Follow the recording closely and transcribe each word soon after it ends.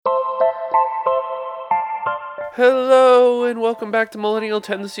Hello and welcome back to Millennial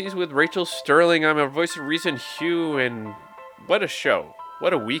Tendencies with Rachel Sterling. I'm a voice of reason, Hugh, and what a show.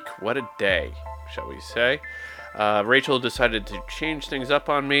 What a week. What a day, shall we say. Rachel decided to change things up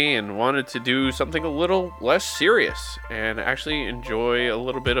on me and wanted to do something a little less serious and actually enjoy a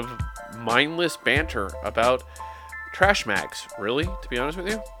little bit of mindless banter about trash mags, really, to be honest with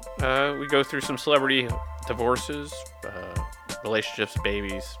you. We go through some celebrity divorces, relationships,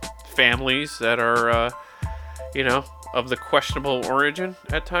 babies, families that are of the questionable origin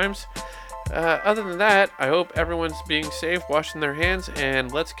at times. Other than that, I hope everyone's being safe, washing their hands,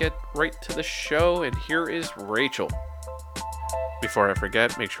 and let's get right to the show. And here is Rachel. Before I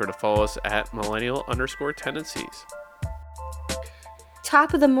forget, make sure to follow us at millennial_tendencies.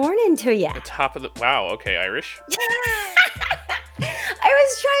 Top of the morning to you. Top of the wow. Okay, Irish. I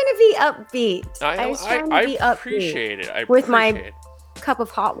was trying to be upbeat. I was trying to be appreciate upbeat it. I with appreciate my it. cup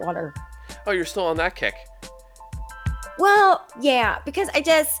of hot water. Oh, you're still on that kick. Well, yeah, because I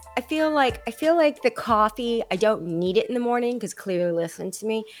feel like the coffee, I don't need it in the morning because clearly listen to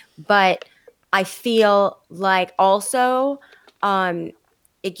me, but I feel like also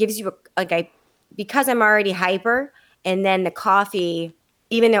it gives you because I'm already hyper, and then the coffee,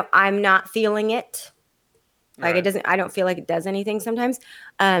 even though I'm not feeling it, like Right. I don't feel like it does anything sometimes.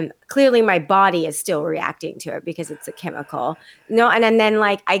 Clearly my body is still reacting to it because it's a chemical. No, and then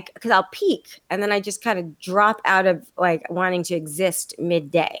because I'll peak and then I just kind of drop out of like wanting to exist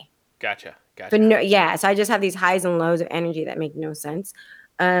midday. Gotcha. But no, yeah, so I just have these highs and lows of energy that make no sense.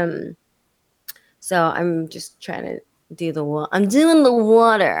 So I'm just trying to do the water. I'm doing the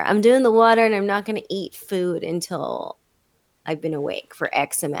water. And I'm not going to eat food until I've been awake for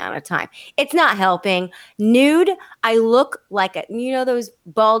X amount of time. It's not helping. Nude, I look like those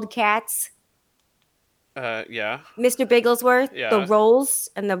bald cats, Yeah. Mr. Bigglesworth, the Yeah.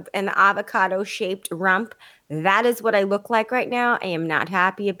 rolls and the avocado shaped rump. That is what I look like right now. I am not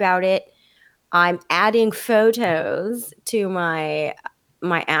happy about it. I'm adding photos to my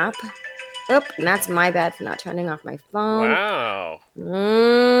app. Oop, that's my bad for not turning off my phone. Wow.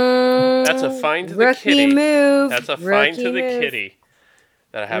 That's a fine to the Rookie kitty. move. That's a fine Rookie to the move. kitty.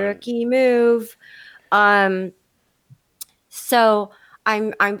 That I haven't. Rookie move. So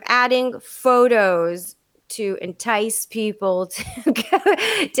I'm adding photos to entice people to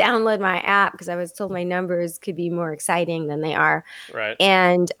download my app because I was told my numbers could be more exciting than they are. Right.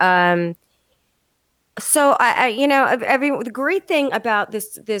 And so the great thing about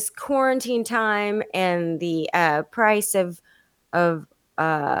this quarantine time and the price of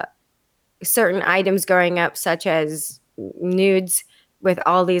certain items going up, such as nudes with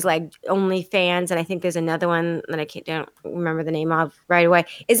all these like OnlyFans, and I think there's another one that don't remember the name of right away,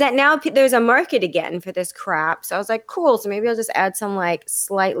 is that now there's a market again for this crap. So I was like, cool. So maybe I'll just add some like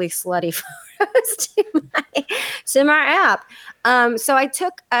slightly slutty photos to my app. So I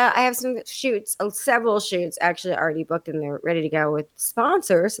have some shoots, several shoots actually already booked, and they're ready to go with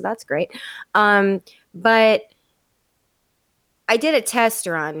sponsors. So that's great. But I did a test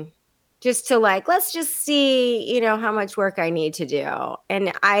run just to let's just see, how much work I need to do.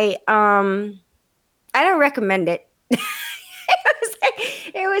 And I don't recommend it.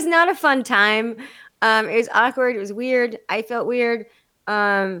 It was not a fun time. It was awkward. It was weird. I felt weird.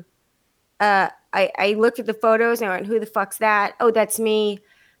 I looked at the photos and I went, who the fuck's that? Oh, that's me.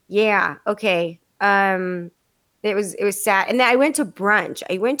 Yeah. Okay. It was sad. And then I went to brunch.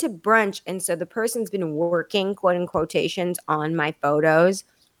 And so the person's been working, quote in quotations, on my photos.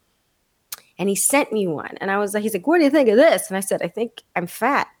 And he sent me one. And I was like, he's like, what do you think of this? And I said, I think I'm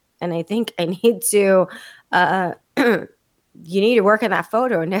fat. And I think I need to, you need to work on that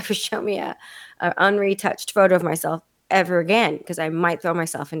photo and never show me a unretouched photo of myself ever again, because I might throw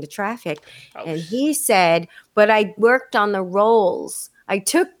myself into traffic. Ouch. And he said, but I worked on the rolls. I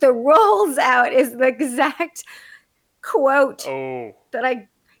took the rolls out is the exact quote that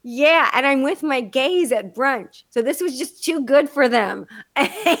yeah, and I'm with my gays at brunch. So this was just too good for them.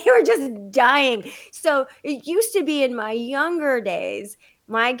 They were just dying. So it used to be in my younger days,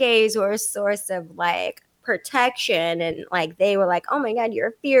 my gays were a source of like protection, and like they were like, oh my God,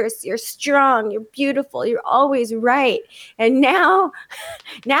 you're fierce, you're strong, you're beautiful, you're always right. And now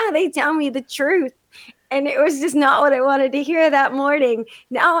they tell me the truth. And it was just not what I wanted to hear that morning.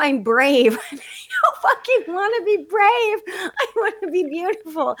 Now I'm brave. I don't fucking want to be brave. I want to be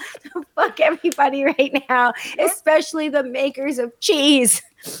beautiful. So fuck everybody right now, especially the makers of cheese.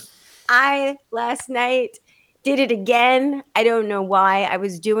 I last night did it again. I don't know why I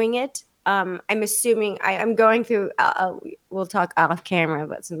was doing it. I'm assuming I'm going through. We'll talk off camera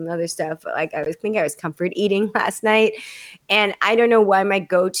about some other stuff. But like I was comfort eating last night, and I don't know why my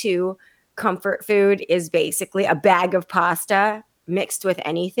go-to comfort food is basically a bag of pasta mixed with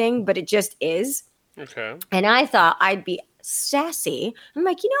anything, but it just is. Okay. And I thought I'd be sassy. I'm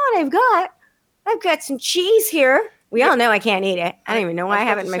like, you know what I've got? I've got some cheese here. We all know I can't eat it. I don't even know why I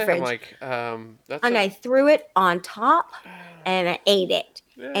have it in my fridge. And I threw it on top and I ate it.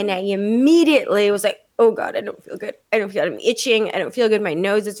 Yeah. And I immediately was like, oh God, I don't feel good. I don't feel, I'm itching. I don't feel good. My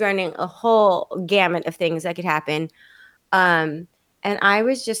nose is running, a whole gamut of things that could happen. And I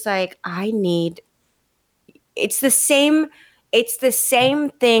was just like, it's the same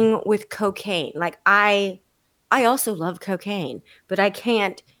thing with cocaine. Like I also love cocaine, but I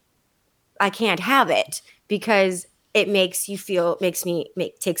can't have it because it makes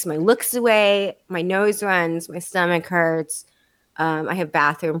takes my looks away. My nose runs, my stomach hurts. I have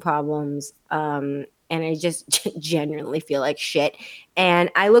bathroom problems. And I just genuinely feel like shit. And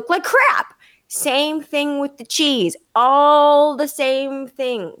I look like crap. Same thing with the cheese. All the same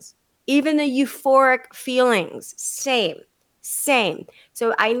things. Even the euphoric feelings. Same.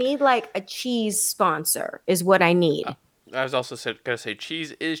 So I need like a cheese sponsor is what I need. I was also going to say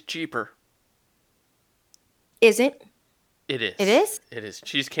cheese is cheaper. Is it? It is. It is? It is.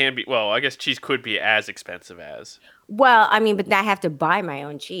 Cheese can be, well, I guess cheese could be as expensive as. Well, I mean, but I have to buy my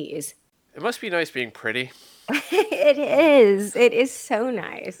own cheese. It must be nice being pretty. It is. It is so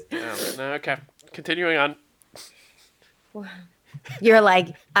nice. No, okay. Continuing on. You're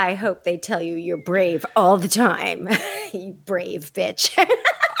like, I hope they tell you you're brave all the time. You brave bitch.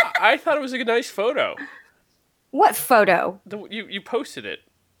 I thought it was a nice photo. What photo? You posted it.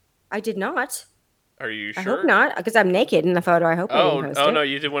 I did not. Are you sure? I hope not, because I'm naked in the photo. I hope I didn't post it. Oh, no,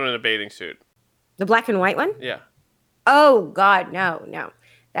 you did one in a bathing suit. The black and white one? Yeah. Oh, God, no.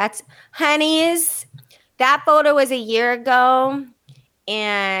 That's, honeys, that photo was a year ago,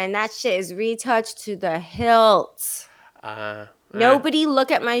 and that shit is retouched to the hilt. Nobody look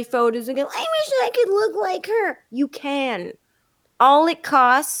at my photos and go, I wish I could look like her. You can. All it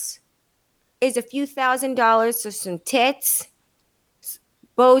costs is a few $1,000s for some tits,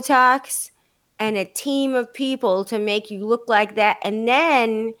 Botox, and a team of people to make you look like that. And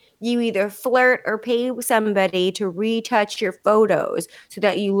then you either flirt or pay somebody to retouch your photos so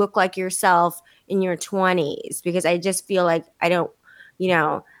that you look like yourself in your 20s. Because I just feel like I don't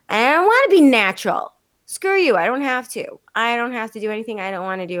want to be natural. Screw you. I don't have to. I don't have to do anything I don't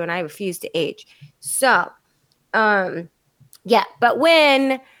want to do. And I refuse to age. So, yeah. But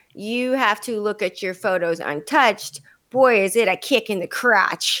when you have to look at your photos untouched, boy, is it a kick in the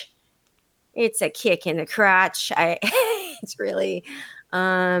crotch. It's a kick in the crotch. It's really,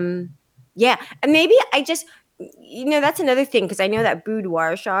 yeah. And maybe I just, that's another thing, because I know that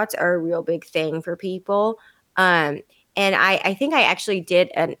boudoir shots are a real big thing for people. And I think I actually did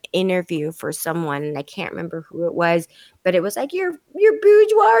an interview for someone, and I can't remember who it was, but it was like your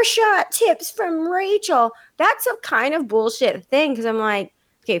boudoir shot tips from Rachel. That's a kind of bullshit thing, because I'm like,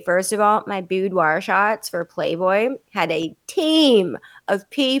 okay, first of all, my boudoir shots for Playboy had a team of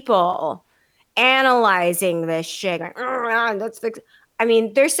people analyzing this shit. Like, let's fix it. I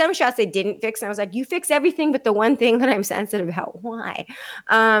mean, there's some shots they didn't fix, and I was like, you fix everything but the one thing that I'm sensitive about. Why?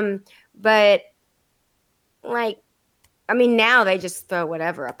 But like, I mean, now they just throw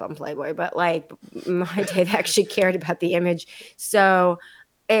whatever up on Playboy, but like my day, they actually cared about the image. So,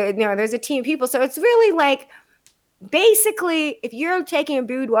 there's a team of people. So it's really like, basically, if you're taking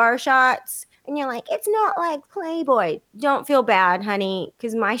boudoir shots and you're like, it's not like Playboy, don't feel bad, honey,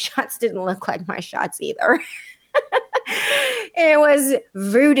 because my shots didn't look like my shots either. It was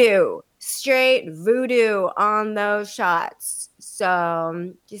voodoo, straight voodoo on those shots.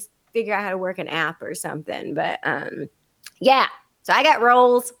 So just figure out how to work an app or something. But yeah, so I got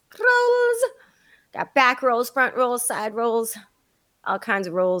rolls, got back rolls, front rolls, side rolls, all kinds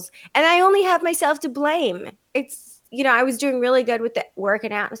of rolls. And I only have myself to blame. It's, I was doing really good with the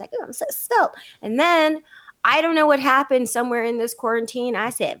working out. I was like, oh, I'm so stoked. And then I don't know what happened somewhere in this quarantine. I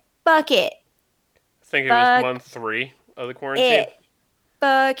said, fuck it. I think it was month 3 of the quarantine.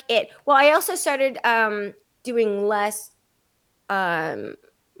 Fuck it. Well, I also started doing less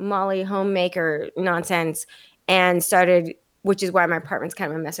Molly homemaker nonsense, and started, which is why my apartment's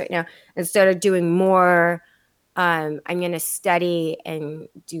kind of a mess right now, and started doing more. I'm going to study and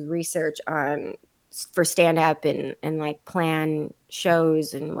do research for stand-up and like plan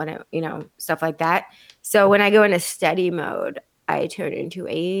shows and what, stuff like that. So when I go into study mode, I turn into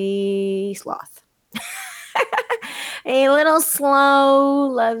a sloth. A little slow,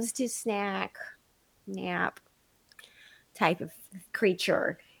 loves to nap type of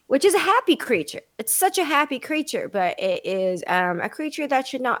creature, which is a happy creature. It's such a happy creature, but it is a creature that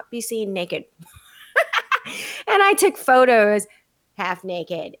should not be seen naked. And I took photos half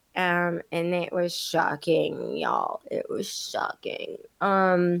naked. And it was shocking, y'all. It was shocking.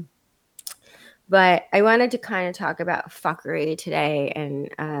 But I wanted to kind of talk about fuckery today, and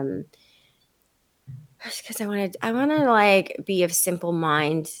just because I want to like be of simple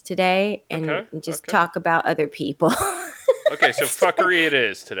mind today and just talk about other people. Okay, so fuckery it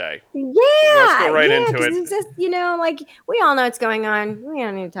is today. Yeah, let's go right into it. It's just, like we all know what's going on. We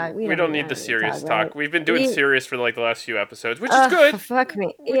don't need to talk. We don't need the serious talk. We've been doing serious for like the last few episodes, which is good. Fuck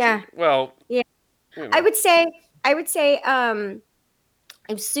me. Yeah. Well. Yeah. I would say.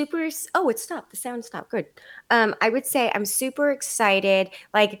 I'm super. Oh, it stopped. The sound stopped. Good. I would say I'm super excited.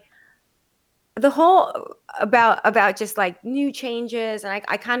 Like the whole about just like new changes, and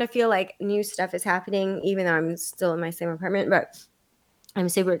I kind of feel like new stuff is happening, even though I'm still in my same apartment. But I'm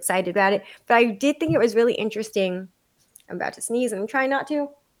super excited about it. But I did think it was really interesting. I'm about to sneeze, and I'm trying not to.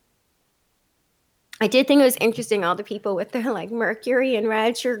 I did think it was interesting, all the people with their like Mercury and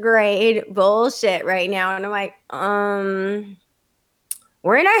retrograde bullshit right now, and I'm like,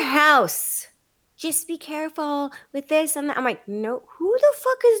 we're in our house. Just be careful with this and that. I'm like, no, who the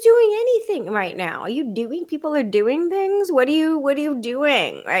fuck is doing anything right now? People are doing things? What are you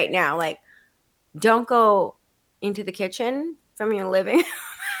doing right now? Like, don't go into the kitchen from your living.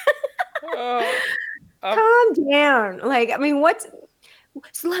 Calm down. Like, I mean, what's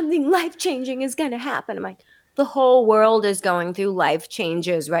something life-changing is going to happen? I'm like, the whole world is going through life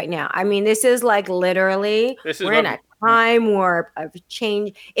changes right now. I mean, this is like literally, we're in a time warp of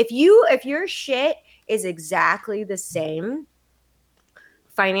change. If your shit is exactly the same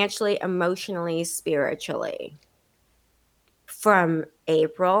financially, emotionally, spiritually from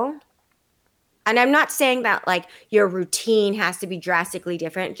April, and I'm not saying that like your routine has to be drastically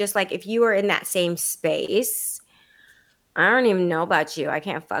different, just like if you are in that same space, I don't even know about you. I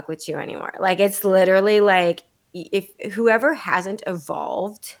can't fuck with you anymore. Like, it's literally like, if whoever hasn't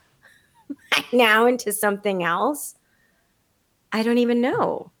evolved now into something else, I don't even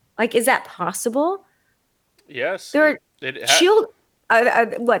know. Like, is that possible? Yes. They're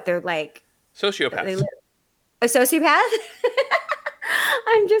what? They're like sociopaths. A sociopath?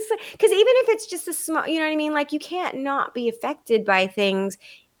 I'm just like, because even if it's just a small, you know what I mean? Like, you can't not be affected by things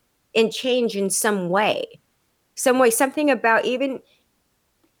and change in some way, something about even,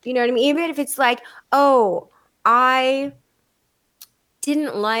 you know what I mean? Even if it's like, oh, I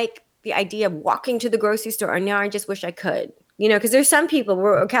didn't like the idea of walking to the grocery store, and now I just wish I could, because there's some people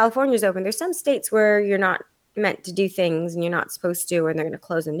where California's open. There's some states where you're not meant to do things and you're not supposed to, and they're going to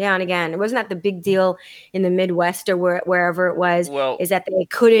close them down again. It wasn't that the big deal in the Midwest or wherever it was, is that they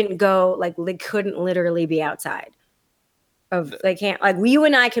couldn't go, like they couldn't literally be outside they can't, like you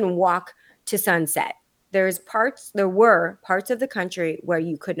and I can walk to Sunset. There were parts of the country where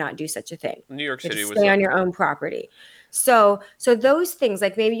you could not do such a thing. New York City was stay on your own property. So those things,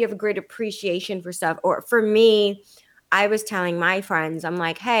 like maybe you have a great appreciation for stuff. Or for me, I was telling my friends, I'm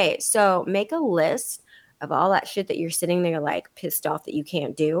like, hey, so make a list of all that shit that you're sitting there like pissed off that you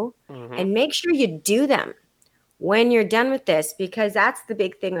can't do, and make sure you do them when you're done with this, because that's the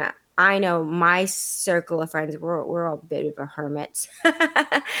big thing that I know my circle of friends, we're all a bit of a hermits.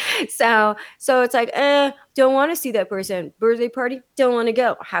 so it's like, don't want to see that person. Birthday party, don't want to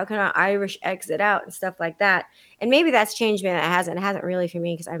go. How can I Irish exit out and stuff like that? And maybe that's changed me. It hasn't really for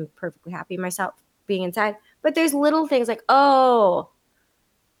me, because I'm perfectly happy myself being inside. But there's little things like, oh,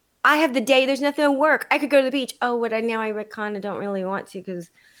 I have the day. There's nothing to work. I could go to the beach. Oh, now I kind of don't really want to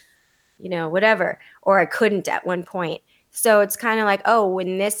because, whatever. Or I couldn't at one point. So it's kind of like, oh,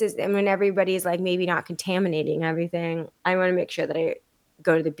 when everybody's like maybe not contaminating everything, I want to make sure that I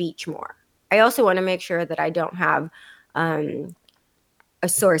go to the beach more. I also want to make sure that I don't have a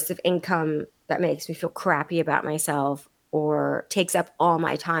source of income that makes me feel crappy about myself or takes up all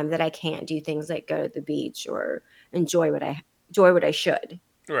my time, that I can't do things like go to the beach or enjoy what I should.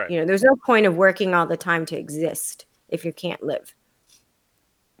 Right. There's no point of working all the time to exist if you can't live.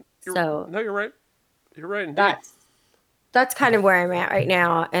 No, you're right. You're right indeed. That's kind of where I'm at right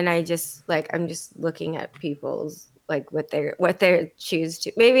now, and I'm just looking at people's like what they choose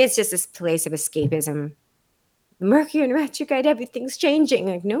to. Maybe it's just this place of escapism. Mercury and retrograde, everything's changing.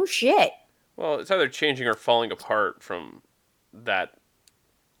 Like, no shit. Well, it's either changing or falling apart from that.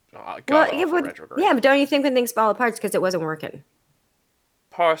 But don't you think when things fall apart, it's because it wasn't working?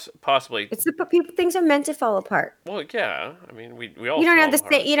 Possibly. It's things are meant to fall apart. Well, yeah. I mean, we all. You don't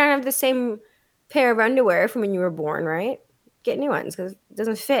have the same pair of underwear from when you were born, right? Get new ones because it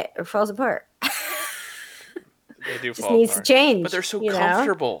doesn't fit or falls apart. They do just needs to change. But they're so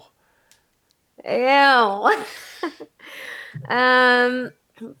comfortable. Ew.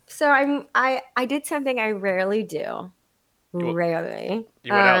 So I did something I rarely do. Rarely.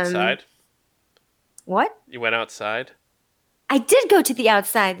 You went outside? What? You went outside? I did go to the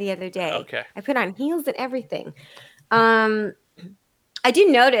outside the other day. Okay. I put on heels and everything. I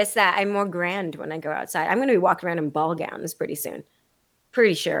do notice that I'm more grand when I go outside. I'm going to be walking around in ball gowns pretty soon.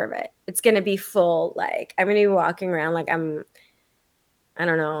 Pretty sure of it. It's going to be full, like, I'm going to be walking around like I'm, I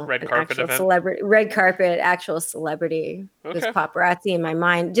don't know, red an carpet actual event? Celebrity, red carpet, actual celebrity. Okay. There's paparazzi in my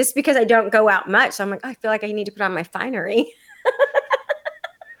mind just because I don't go out much. So I'm like, I feel like I need to put on my finery.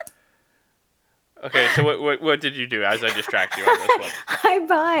 Okay, so what did you do as I distract you on this one?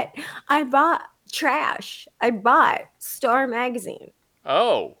 I bought trash. I bought Star Magazine.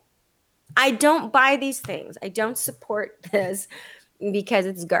 Oh. I don't buy these things. I don't support this because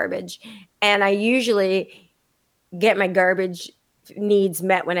it's garbage. And I usually get my garbage needs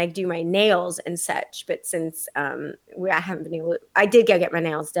met when I do my nails and such. But since I haven't been able to, I did get my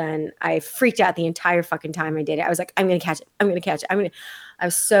nails done. I freaked out the entire fucking time I did it. I was like, I'm going to catch it. I'm going to catch it. I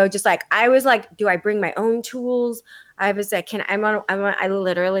was so just like, I was like, do I bring my own tools? I was like, I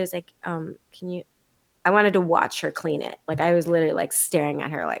literally was like, can you, I wanted to watch her clean it. Like I was literally like staring at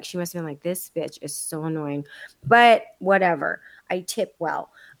her. Like she must have been like, this bitch is so annoying, but whatever. I tip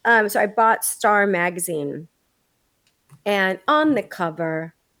well. So I bought Star Magazine and on the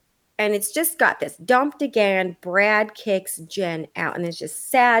cover, and it's just got this dumped again, Brad kicks Jen out. And it's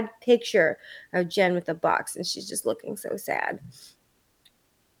just sad picture of Jen with a box. And she's just looking so sad.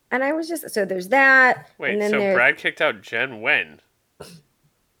 And I was just, so there's that. Wait, and then so Brad kicked out Jen when?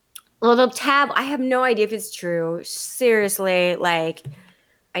 Well, the tab, I have no idea if it's true. Seriously, like,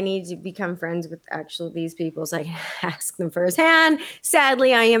 I need to become friends with actually these people so I can ask them firsthand.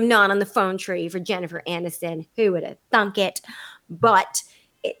 Sadly, I am not on the phone tree for Jennifer Aniston. Who would have thunk it? But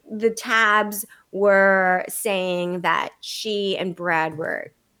the tabs were saying that she and Brad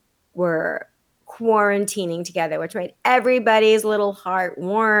were quarantining together, which made everybody's little heart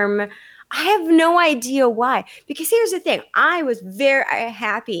warm. I have no idea why. Because here's the thing. I was very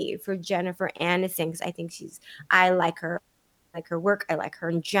happy for Jennifer Aniston because I think I like her. I like her work. I like her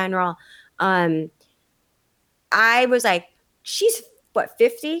in general. I was like, she's what,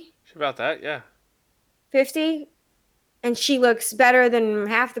 50? She's about that, yeah. 50? And she looks better than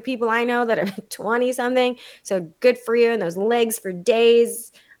half the people I know that are 20 something. So good for you. And those legs for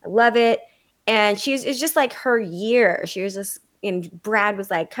days. I love it. And it's just like her year. She was just, and Brad was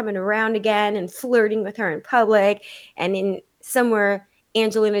like coming around again and flirting with her in public. And in somewhere,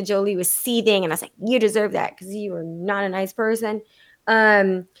 Angelina Jolie was seething. And I was like, you deserve that because you were not a nice person.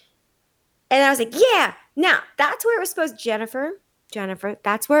 And I was like, yeah, now that's where it was supposed, Jennifer,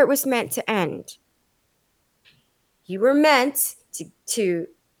 that's where it was meant to end. You were meant to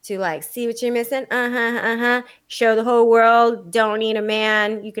like see what you're missing. Show the whole world. Don't need a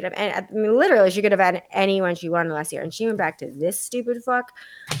man. You could have, I mean, literally, she could have had anyone she wanted last year, and she went back to this stupid fuck.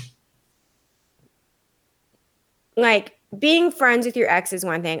 Like being friends with your ex is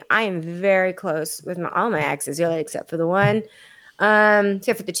one thing. I am very close with all my exes, really, except for the one,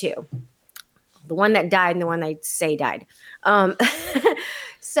 except for the two, the one that died and the one I say died.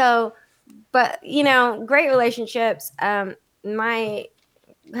 So. But, you know, great relationships. My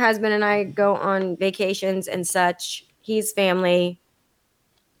husband and I go on vacations and such. He's family,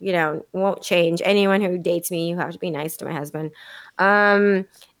 you know, won't change. Anyone who dates me, you have to be nice to my husband.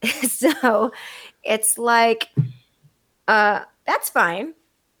 So it's like, that's fine.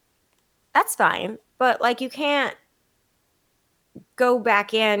 That's fine. But, like, you can't go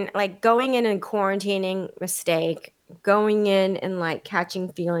back in, like, going in and quarantining, mistake. Going in and like catching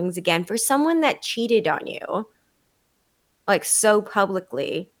feelings again for someone that cheated on you like so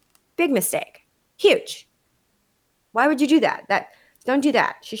publicly, big mistake, huge. Why would you do that? Don't do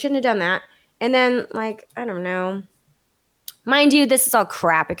that. She shouldn't have done that. And then like, I don't know, mind you, this is all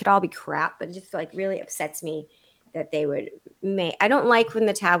crap. It could all be crap, but it just like really upsets me that they would I don't like when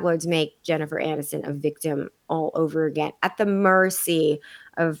the tabloids make Jennifer Aniston a victim all over again at the mercy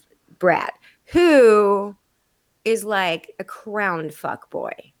of Brad, who is like a crowned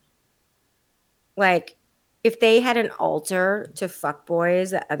fuckboy. Like, if they had an altar to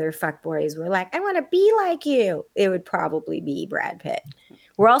fuckboys that other fuckboys were like, I want to be like you, it would probably be Brad Pitt.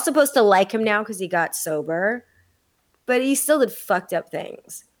 We're all supposed to like him now because he got sober, but he still did fucked up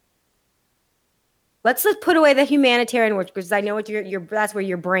things. Let's put away the humanitarian work because I know what that's where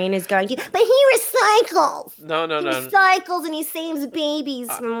your brain is going to. But he recycles. No. He recycles and he saves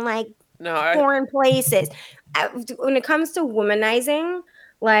babies from like foreign places. When it comes to womanizing,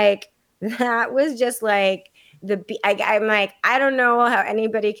 like that was just like I'm like, I don't know how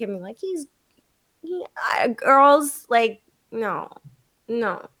anybody can be like girls like no.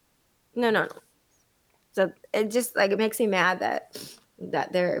 So it just like it makes me mad that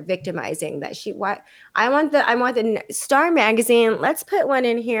they're victimizing that she what I want the Star magazine. Let's put one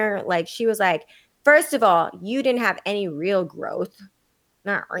in here. Like she was like, first of all, you didn't have any real growth.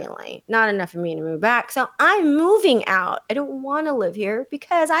 Not really. Not enough for me to move back. So I'm moving out. I don't want to live here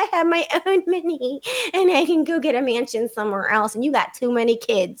because I have my own money and I can go get a mansion somewhere else. And you got too many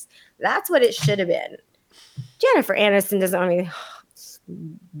kids. That's what it should have been. Jennifer Aniston doesn't want me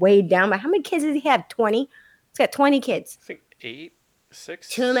weighed down by how many kids does he have? 20? He's got 20 kids. I think 8, 6.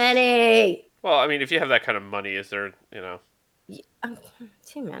 Too many. Well, I mean, if you have that kind of money, is there,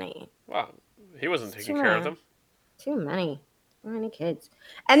 too many. Wow. He wasn't taking care of them. Too many. Too many kids.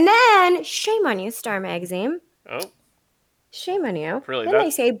 And then, shame on you, Star Magazine. Oh. Shame on you. Really? Then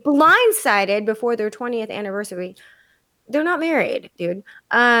they say blindsided before their 20th anniversary. They're not married, dude.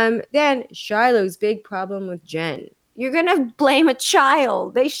 Then Shiloh's big problem with Jen. You're going to blame a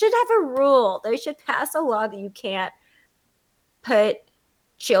child. They should have a rule. They should pass a law that you can't put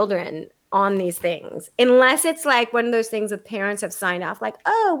children on these things. Unless it's like one of those things that parents have signed off, like,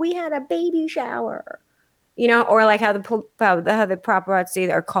 oh, we had a baby shower. Or like how the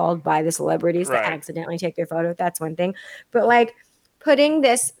paparazzi are called by the celebrities to accidentally take their photo. That's one thing. But like putting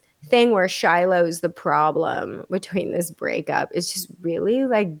this thing where Shiloh's the problem between this breakup is just really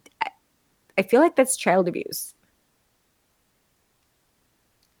like, I feel like that's child abuse.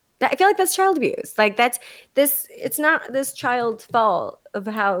 I feel like that's child abuse. Like it's not this child's fault of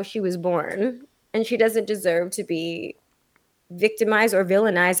how she was born. And she doesn't deserve to be victimized or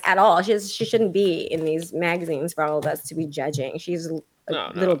villainized at all. She shouldn't be in these magazines for all of us to be judging. She's a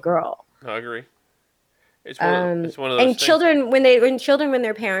little girl. No, I agree. It's one of those and things. children when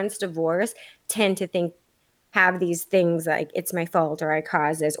their parents divorce tend to have these things like it's my fault or I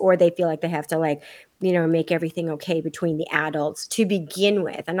caused this, or they feel like they have to make everything okay between the adults to begin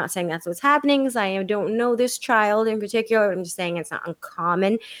with. I'm not saying that's what's happening because I don't know this child in particular. I'm just saying it's not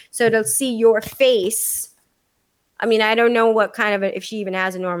uncommon. So to see your face, I mean, I don't know what kind of if she even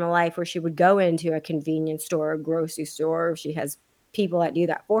has a normal life where she would go into a convenience store or grocery store, or if she has people that do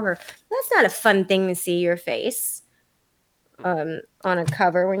that for her. That's not a fun thing to see your face on a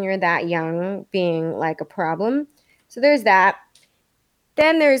cover when you're that young being like a problem. So there's that.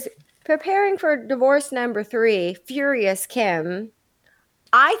 Then there's preparing for divorce number 3, Furious Kim.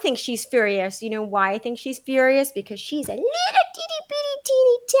 I think she's furious. You know why I think she's furious? Because she's a little itty bitty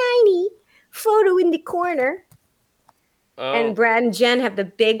teeny tiny photo in the corner. Oh. And Brad and Jen have the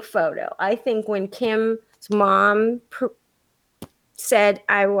big photo. I think when Kim's mom said,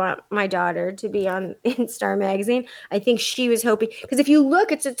 I want my daughter to be in Star Magazine, I think she was hoping, because if you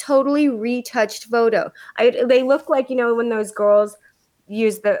look, it's a totally retouched photo. They look like, when those girls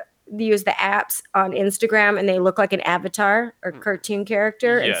use the apps on Instagram and they look like an avatar or cartoon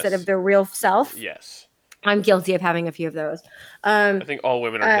character instead of their real self. Yes. I'm guilty of having a few of those. I think all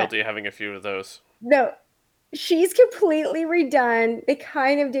women are guilty of having a few of those. No. She's completely redone. They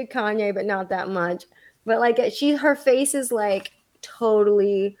kind of did Kanye, but not that much. But like her face is like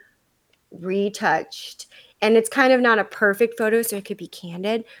totally retouched, and it's kind of not a perfect photo, so it could be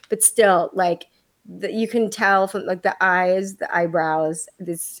candid, but still, like you can tell from like the eyes, the eyebrows,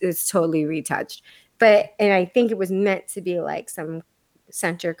 this is totally retouched. And I think it was meant to be like some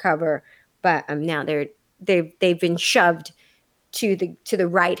center cover, but now they've been shoved to the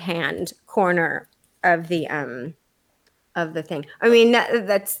right hand corner of the thing. I mean,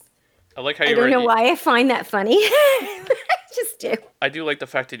 that's. I like how I don't know why I find that funny. I just do. I do like the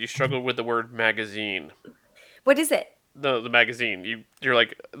fact that you struggled with the word magazine. What is it? The magazine. You're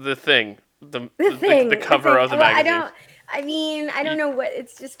like the thing. The the cover of the magazine. I don't know what.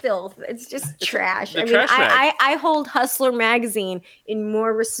 It's just filth. It's just trash. Trash I hold Hustler magazine in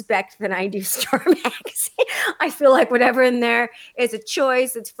more respect than I do Star magazine. I feel like whatever in there is a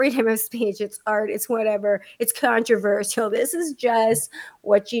choice. It's freedom of speech. It's art. It's whatever. It's controversial. This is just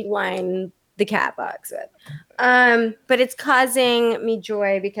what you line the cat box with. But it's causing me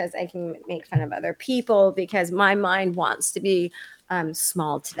joy because I can make fun of other people because my mind wants to be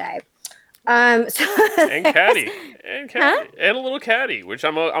small today. And catty, and a little catty, which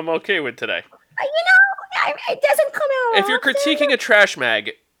I'm okay with today. It doesn't come out. If you're critiquing a trash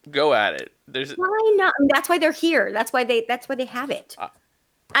mag, go at it. Why not? I mean, that's why they're here. That's why they have it.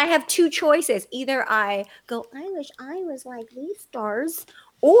 I have 2 choices. Either I go, I wish I was like these stars,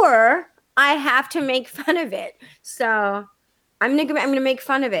 or I have to make fun of it. So I'm gonna make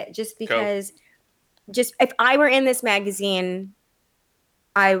fun of it just because. Just if I were in this magazine,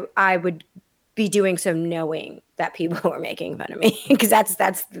 I would be doing some knowing that people were making fun of me because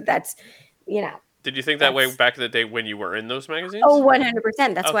that's Did you think that way back in the day when you were in those magazines? Oh,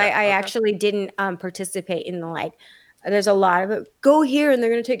 100%. That's why I actually didn't participate in the, like, there's a lot of it. Go here and they're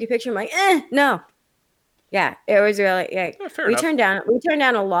going to take a picture. I'm like, no. Yeah, it was really, yeah. We turned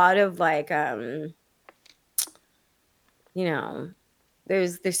down a lot of, like, you know,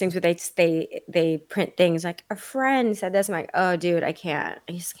 there's things where they print things like, a friend said this. I'm like, oh, dude, I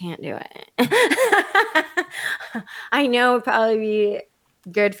just can't do it. I know it'd probably be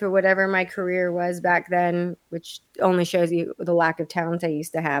good for whatever my career was back then, which only shows you the lack of talent I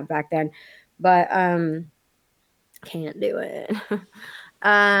used to have back then. But can't do it.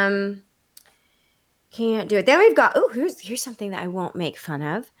 Can't do it. Then we've got, here's something that I won't make fun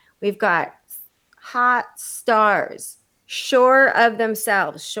of. We've got hot stars, sure of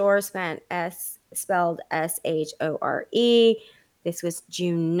themselves. Sure spelled SHORE. This was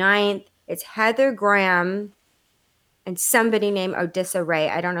June 9th. It's Heather Graham and somebody named Odessa Ray.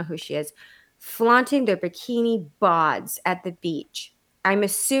 I don't know who she is. Flaunting their bikini bods at the beach. I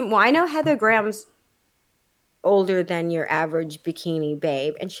know Heather Graham's older than your average bikini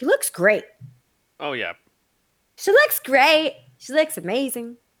babe, and she looks great. Oh, yeah. She looks great. She looks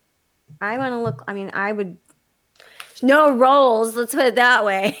amazing. I want to look, I would, no rolls, let's put it that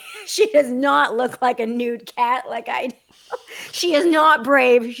way. She does not look like a nude cat like I do. She is not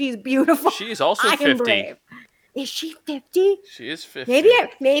brave. She's beautiful. She's also 50. Brave. Is she 50? She is 50.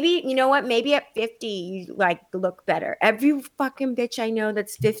 Maybe, you know what? Maybe at 50, you, like, look better. Every fucking bitch I know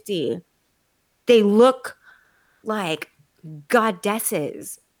that's 50, they look like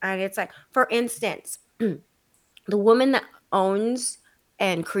goddesses. And it's like, for instance, the woman that owns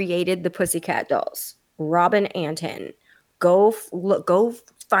and created the Pussycat Dolls, Robin Anton. Go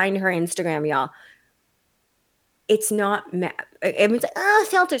find her Instagram, y'all. It's not, everyone's like,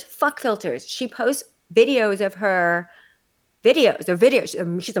 filters, fuck filters. She posts videos of her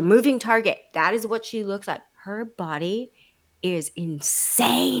videos. She's a moving target. That is what she looks like. Her body is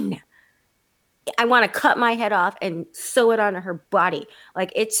insane. I want to cut my head off and sew it onto her body.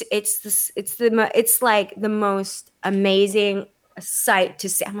 Like it's like the most amazing sight to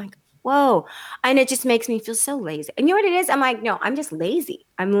see. I'm like, whoa. And it just makes me feel so lazy. And you know what it is? I'm like, no, I'm just lazy.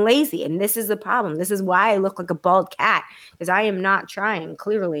 I'm lazy. And this is the problem. This is why I look like a bald cat, because I am not trying,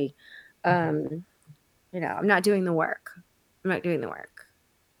 clearly. I'm not doing the work.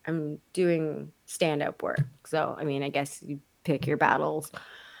 I'm doing stand-up work. So, I guess you pick your battles.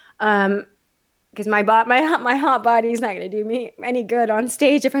 Because my hot body is not going to do me any good on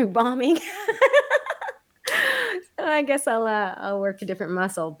stage if I'm bombing. So I guess I'll work a different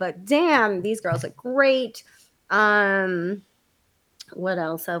muscle. But damn, these girls look great. What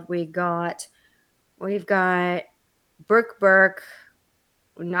else have we got? We've got Brooke Burke.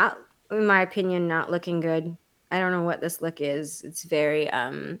 Not, in my opinion, not looking good. I don't know what this look is. It's very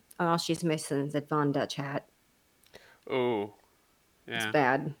all she's missing is a Von Dutch hat. Oh. Yeah. It's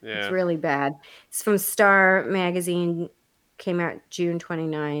bad. Yeah. It's really bad. It's from Star Magazine. Came out June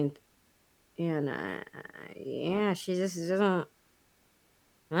 29th. And she just doesn't.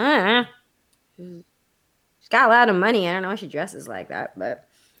 She's got a lot of money. I don't know why she dresses like that, but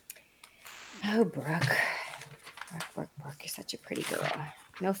Brooke, you're such a pretty girl.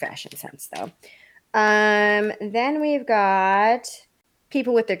 No fashion sense though. Then we've got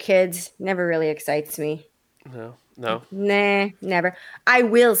people with their kids. Never really excites me. No. Nah, never. I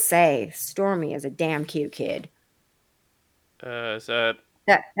will say, Stormy is a damn cute kid. Is that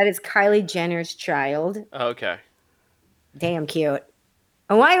is Kylie Jenner's child? Oh, okay. Damn cute.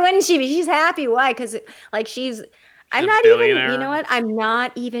 And why wouldn't she be? She's happy. Why? Because I'm not even. You know what? I'm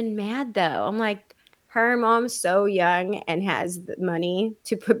not even mad though. I'm like, her mom's so young and has the money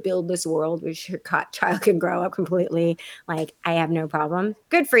to build this world which her child can grow up completely. Like, I have no problem.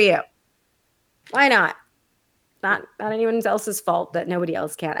 Good for you. Why not? Not anyone else's fault that nobody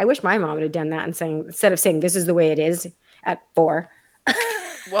else can. I wish my mom would have done that instead of saying this is the way it is at 4.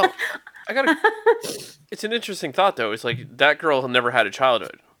 Well, it's an interesting thought though. It's like that girl never had a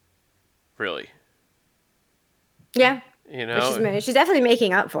childhood, really. Yeah. You know, she's definitely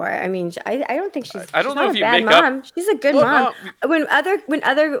making up for it. I don't think she's. I don't know if you make mom. Up. She's a good mom. When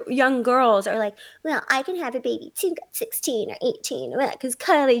other young girls are like, well, I can have a baby too, 16 or 18, because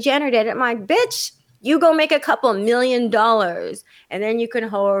Kylie Jenner did it. I'm like, bitch. You go make a couple $1 million, and then you can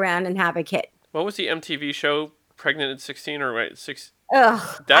hoe around and have a kid. What was the MTV show? Pregnant at 16 or right 6?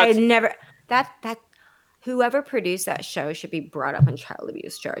 Ugh, I never. That whoever produced that show should be brought up on child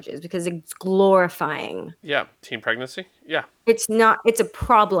abuse charges because it's glorifying. Yeah, teen pregnancy. Yeah. It's not. It's a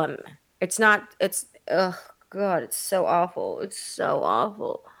problem. It's not. It's. Ugh, God, it's so awful. It's so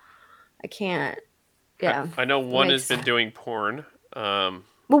awful. I can't. Yeah. I know one has been doing porn.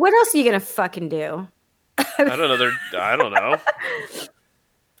 Well, what else are you gonna fucking do? I don't know. I don't know.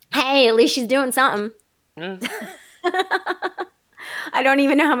 Hey, at least she's doing something. Yeah. I don't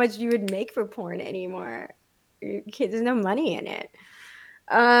even know how much you would make for porn anymore. There's no money in it.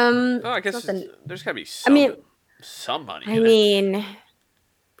 I guess there's gotta be some money. I mean,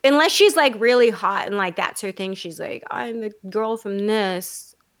 unless she's like really hot and like that's her thing. She's like, I'm the girl from this.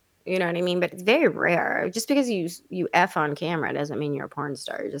 You know what I mean? But it's very rare. Just because you F on camera doesn't mean you're a porn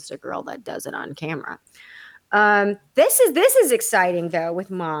star. You're just a girl that does it on camera. This is exciting though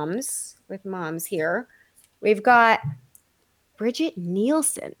with moms here. We've got Bridget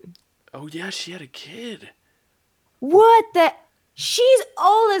Nielsen. Oh yeah, she had a kid. What the? She's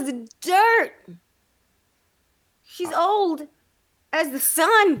old as dirt. She's old as the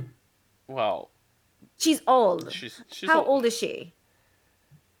sun. Well, she's old. She's How old is she?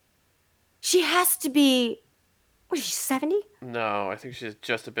 She has to be. What is she, 70? No, I think she's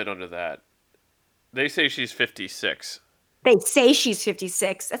just a bit under that. They say she's 56. They say she's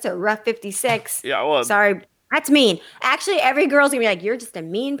 56. That's a rough 56. Yeah, well. Sorry. That's mean. Actually, every girl's going to be like, you're just a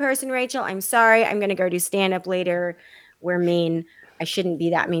mean person, Rachel. I'm sorry. I'm going to go do stand-up later. We're mean. I shouldn't be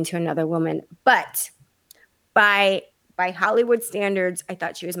that mean to another woman. But by Hollywood standards, I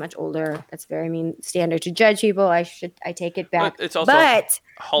thought she was much older. That's very mean standard to judge people. I take it back. But it's also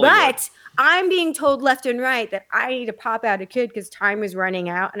Hollywood. But I'm being told left and right that I need to pop out a kid because time is running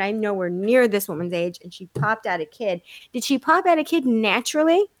out, and I'm nowhere near this woman's age, and she popped out a kid. Did she pop out a kid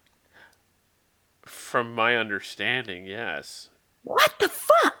naturally? From my understanding, yes. What the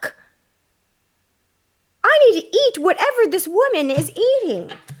fuck? I need to eat whatever this woman is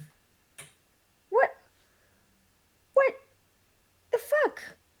eating. What the fuck?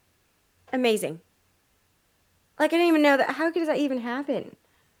 Amazing. Like, I didn't even know that. How does that even happen?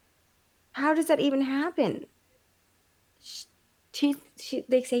 How does that even happen?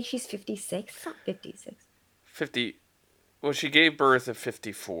 They say she's 56. It's not 56. 50. Well, she gave birth at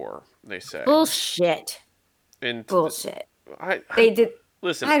 54, they say. Bullshit. Bullshit. They did.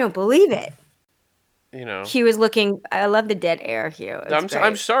 Listen. I don't believe it. You know. He was looking. I love the dead air, Hugh.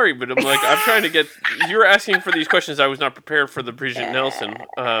 I'm sorry, but I'm trying to get. You're asking for these questions. I was not prepared for the Bridget Nielsen.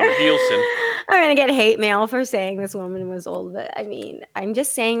 I'm gonna get hate mail for saying this woman was old, but I mean, I'm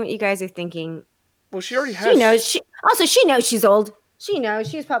just saying what you guys are thinking. Well, she already has. She knows she's old. She knows.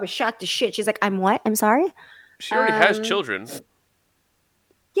 She was probably shocked to shit. She's like, I'm what? I'm sorry. She already has children.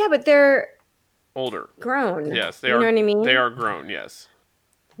 Yeah, but they're older, grown. Yes, they are. You know what I mean? They are grown. Yes.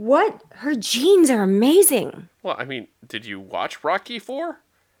 What? Her genes are amazing. Well, I mean, did you watch Rocky IV?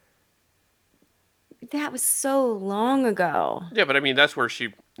 That was so long ago. Yeah, but I mean, that's where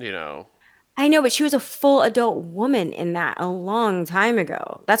she, I know, but she was a full adult woman in that a long time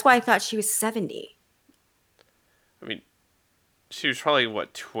ago. That's why I thought she was 70. I mean, she was probably,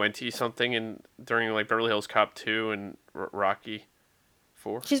 20-something during, Beverly Hills Cop 2 and Rocky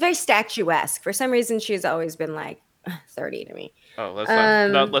IV? She's very statuesque. For some reason, she's always been, 30 to me. Oh,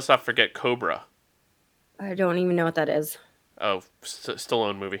 let's not forget Cobra. I don't even know what that is. Oh,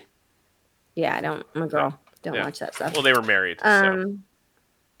 Stallone movie. Yeah, I'm a girl. Don't watch that stuff. Well, they were married.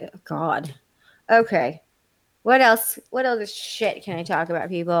 God. Okay. What else shit can I talk about,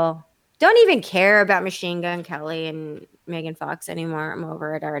 people? Don't even care about Machine Gun Kelly and Megan Fox anymore. I'm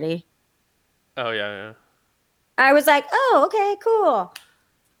over it already. Oh, yeah. I was like, oh, okay, cool.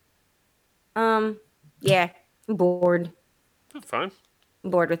 Yeah, I'm bored. That's fine. I'm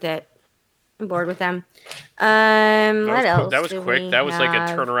bored with it. I'm bored with them. What else? That was quick. That was like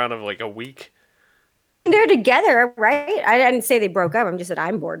a turnaround of a week. They're together, right? I didn't say they broke up. I'm just said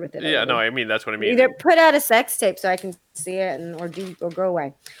I'm bored with it. Yeah, no, I mean that's what I mean. Either put out a sex tape so I can see it, or go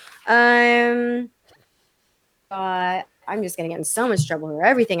away. I'm just gonna get in so much trouble for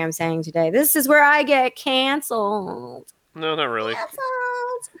everything I'm saying today. This is where I get canceled. No, not really. Canceled.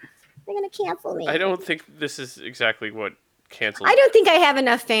 They're gonna cancel me. I don't think this is exactly what canceled. I don't think I have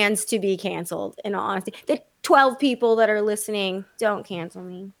enough fans to be canceled. In all honesty, the 12 people that are listening, don't cancel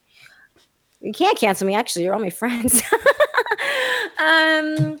me. You can't cancel me. Actually, you're all my friends.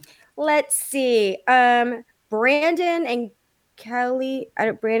 Let's see. Brandon and Kelly.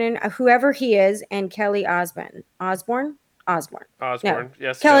 Whoever he is, and Kelly Osbourne. Osbourne. No.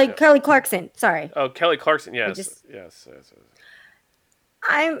 Yes. Kelly Clarkson. Sorry. Oh, Kelly Clarkson. Yes. Yes.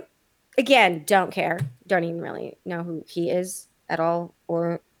 I'm again. Don't care. Don't even really know who he is at all.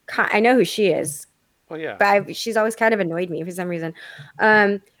 Or I know who she is. Well, yeah. But she's always kind of annoyed me for some reason.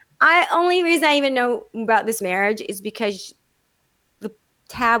 Only reason I even know about this marriage is because the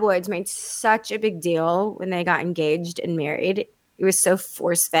tabloids made such a big deal when they got engaged and married. It was so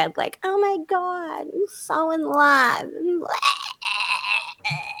force-fed, oh my God, I'm so in love.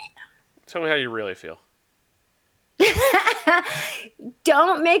 Tell me how you really feel.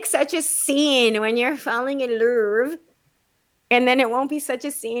 Don't make such a scene when you're falling in love. And then it won't be such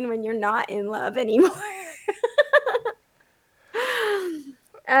a scene when you're not in love anymore.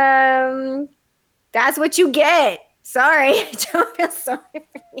 That's what you get. Sorry. I don't feel sorry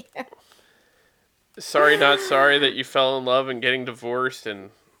for you. Sorry, not sorry that you fell in love and getting divorced and...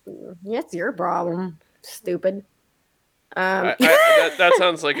 It's your problem. Stupid. That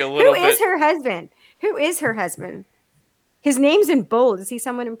sounds like a little bit... Who is her husband? Who is her husband? His name's in bold. Is he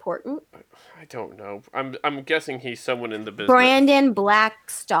someone important? I don't know. I'm guessing he's someone in the business. Brandon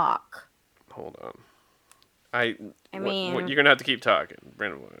Blackstock. Hold on. I mean... you're going to have to keep talking.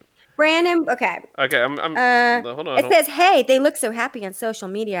 Brandon, okay. Okay, hold on. It says, hey, they look so happy on social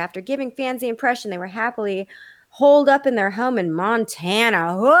media after giving fans the impression they were happily holed up in their home in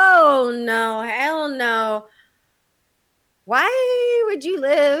Montana. Oh, no, hell no. Why would you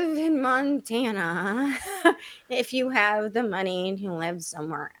live in Montana if you have the money to live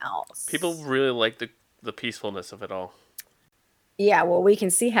somewhere else? People really like the peacefulness of it all. Yeah, well, we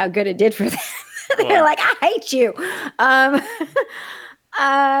can see how good it did for them. They're like, I hate you.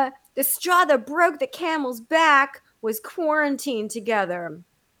 The straw that broke the camel's back was quarantine together.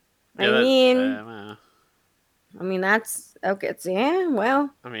 Yeah, I mean, that's okay. Yeah, well,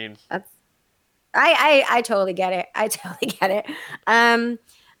 I mean, that's. I totally get it.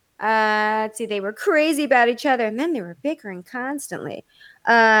 Let's see, they were crazy about each other, and then they were bickering constantly.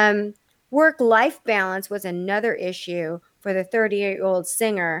 Work-life balance was another issue for the 38-year-old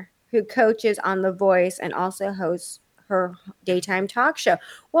singer who coaches on The Voice and also hosts her daytime talk show.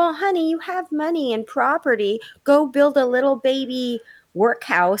 Well, honey, you have money and property. Go build a little baby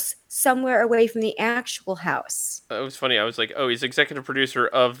workhouse somewhere away from the actual house. It was funny. I was like, oh, he's executive producer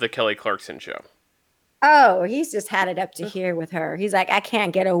of the Kelly Clarkson show. Oh, he's just had it up to here with her. He's like, I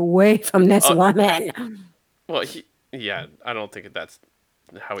can't get away from this woman. Well, I don't think that's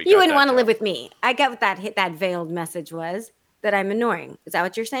how he. You wouldn't want to live with me. I get what that veiled message was, that I'm annoying. Is that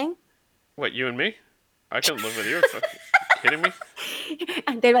what you're saying? What, you and me? I couldn't live with you. Are you kidding me?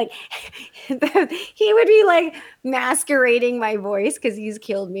 And they're like, he would be like masquerading my voice because he's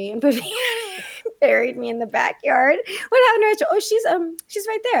killed me and buried me in the backyard. What happened to Rachel? Oh, she's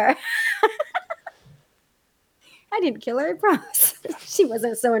right there. I didn't kill her, I promise. She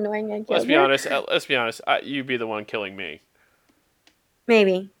wasn't so annoying. Let's be honest. You'd be the one killing me.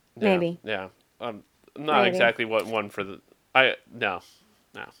 Maybe. Yeah. Not exactly what one for the. No,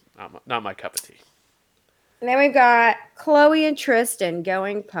 not my cup of tea. And then we've got Khloe and Tristan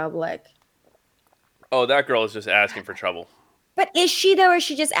going public. Oh, that girl is just asking for trouble. But is she though, or is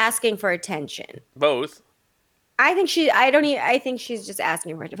she just asking for attention? Both. I think she's just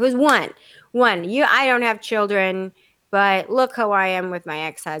asking for attention. It was one. I don't have children, but look how I am with my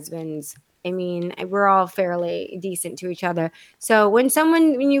ex-husbands. I mean, we're all fairly decent to each other. So when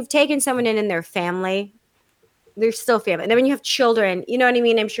you've taken someone in their family, they're still family. And then when you have children, you know what I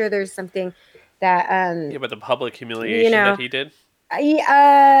mean? I'm sure there's something that yeah, but the public humiliation that he did.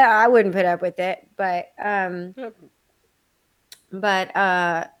 I wouldn't put up with it, and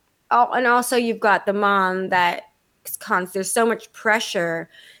also you've got the mom that there's so much pressure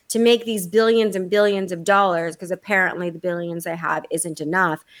to make these billions and billions of dollars because apparently the billions they have isn't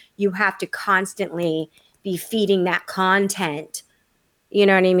enough. You have to constantly be feeding that content. You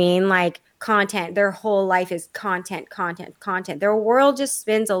know what I mean? Like content. Their whole life is content. Their world just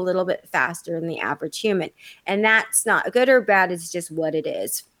spins a little bit faster than the average human. And that's not good or bad. It's just what it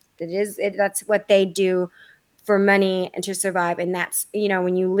is. That's what they do for money and to survive. And that's,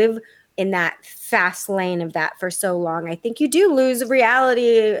 when you live in that fast lane of that for so long, I think you do lose a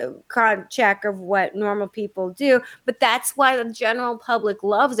reality check of what normal people do. But that's why the general public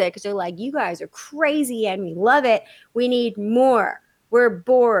loves it, because they're like, you guys are crazy and we love it. We need more. We're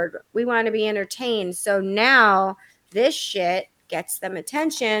bored. We want to be entertained. So now this shit gets them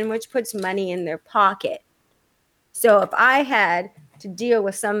attention, which puts money in their pocket. So if I had to deal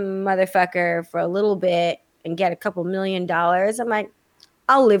with some motherfucker for a little bit and get a couple $1 million, I'm like,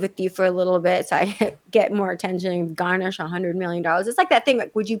 I'll live with you for a little bit so I get more attention and garnish $100 million. It's like that thing,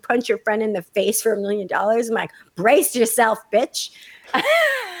 like, would you punch your friend in the face for $1 million? I'm like, brace yourself, bitch.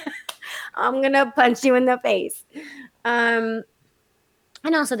 I'm going to punch you in the face.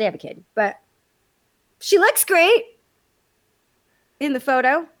 And also they have a kid, but she looks great in the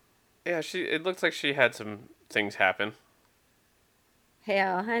photo. Yeah, it looks like she had some things happen.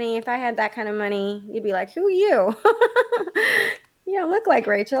 Hell, honey, if I had that kind of money, you'd be like, who are you? You don't look like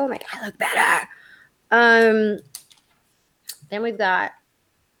Rachel. I'm like, I look better. Then we've got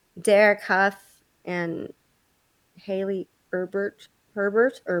Derek Huff and Haley Herbert.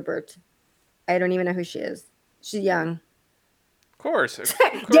 I don't even know who she is. She's young. Of course.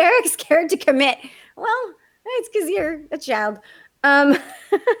 Derek's scared to commit. Well, it's because you're a child. If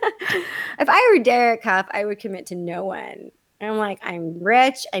I were Derek Huff, I would commit to no one. I'm like, I'm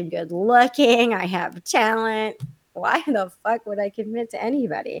rich, I'm good looking, I have talent. Why the fuck would I commit to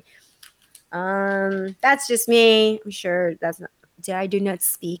anybody? That's just me. I'm sure that's not. I do not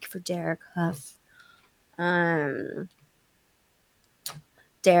speak for Derek Huff.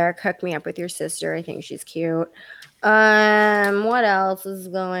 Derek, hook me up with your sister. I think she's cute. What else is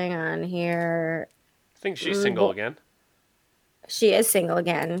going on here? I think she's single again. She is single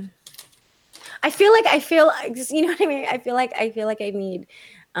again. I feel like you know what I mean? I feel like I need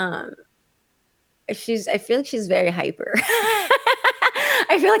I feel like she's very hyper.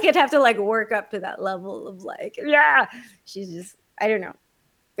 I feel like I'd have to like work up to that level of like, yeah. She's just, I don't know.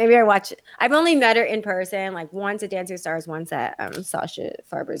 Maybe I watch it. I've only met her in person, like once at Dancing with Stars, once at Sasha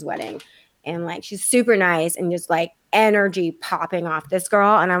Farber's wedding. And like she's super nice and just like energy popping off this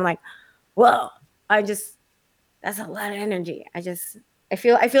girl. And I'm like, whoa, that's a lot of energy. I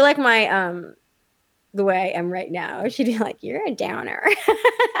feel like my the way I am right now, she'd be like, you're a downer.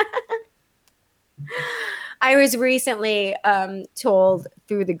 I was recently told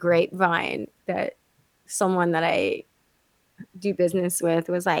through the grapevine that someone that I do business with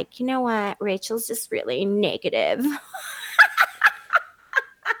was like, you know what, Rachel's just really negative.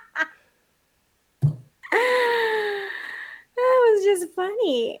 That was just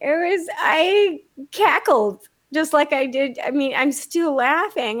funny. I cackled just like I did. I mean, I'm still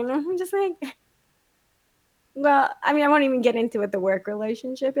laughing and I'm just like, well, I mean, I won't even get into what the work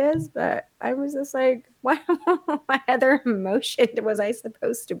relationship is, but I was just like, what other emotion was I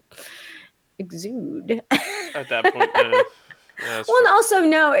supposed to exude? At that point, well, and also,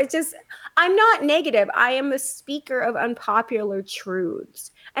 no, it's just, I'm not negative. I am a speaker of unpopular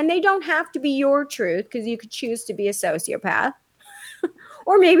truths. And they don't have to be your truth because you could choose to be a sociopath.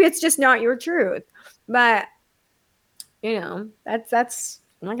 Or maybe it's just not your truth. But, you know, that's,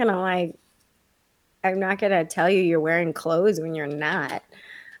 I'm not going to tell you you're wearing clothes when you're not.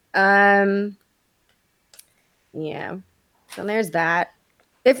 Yeah. So there's that.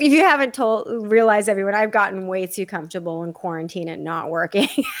 If you haven't realized, everyone, I've gotten way too comfortable in quarantine and not working.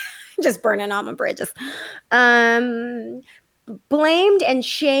 Just burning all my bridges. Blamed and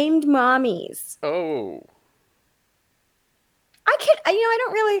shamed mommies. Oh. I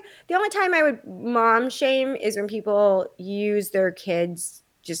don't really, the only time I would mom shame is when people use their kids,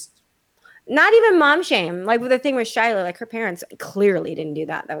 just not even mom shame. Like with the thing with Shiloh, like her parents clearly didn't do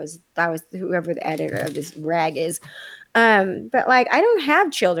that. That was whoever the editor of this rag is. But like, I don't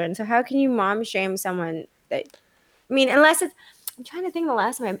have children, so how can you mom shame someone that, I mean, unless it's, I'm trying to think the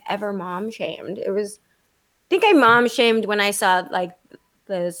last time I've ever mom shamed. I think I mom shamed when I saw like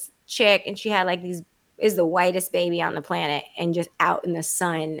this chick and she had like is the whitest baby on the planet and just out in the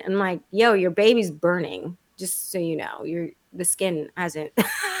sun. I'm like, yo, your baby's burning. Just so you know, the skin hasn't,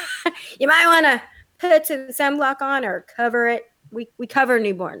 you might want to put some sunblock on or cover it. We cover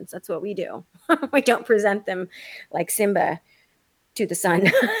newborns. That's what we do. We don't present them like Simba to the sun.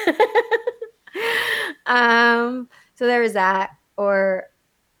 So there is that, or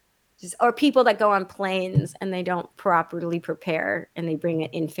people that go on planes and they don't properly prepare and they bring an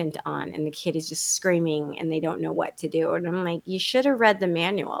infant on and the kid is just screaming and they don't know what to do. And I'm like, you should have read the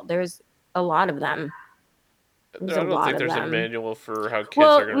manual. There's a lot of them. I don't think there's a manual for how kids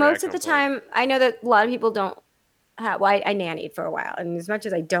are going to react. Most of the time, I know that a lot of people don't. I nannied for a while, and as much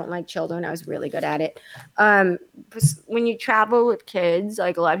as I don't like children, I was really good at it. When you travel with kids,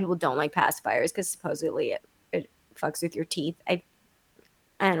 like a lot of people don't like pacifiers because supposedly it fucks with your teeth. I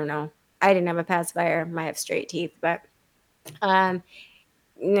don't know. I didn't have a pacifier. I have straight teeth, but so I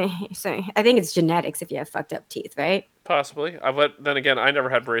think it's genetics if you have fucked up teeth, right? Possibly. But then again, I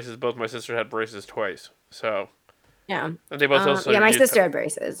never had braces. Both my sisters had braces twice, so yeah. And they both also my sister had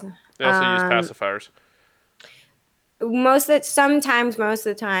braces. They also use pacifiers. Most of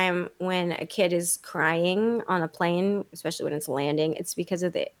the time when a kid is crying on a plane, especially when it's landing, it's because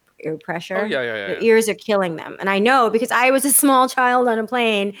of the ear pressure. Oh, yeah. Their ears are killing them. And I know because I was a small child on a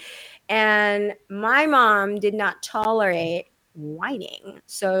plane and my mom did not tolerate whining.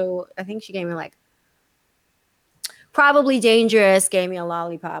 So I think she gave me like Probably Dangerous, gave me a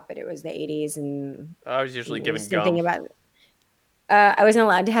lollipop, but it was the 80s. And I was usually given gum. Thinking about it. I wasn't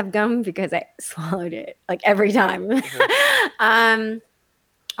allowed to have gum because I swallowed it like every time. Mm-hmm.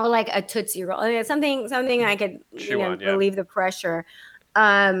 Or like a Tootsie Roll. I mean, something I could relieve the pressure.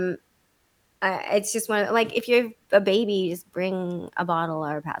 It's just like if you have a baby, just bring a bottle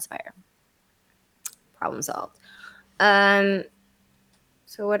or a pacifier. Problem solved.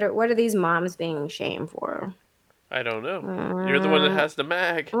 So what are these moms being shamed for? I don't know. You're the one that has the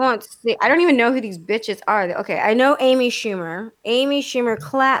mag. I won't see. I don't even know who these bitches are. Okay, I know Amy Schumer. Amy Schumer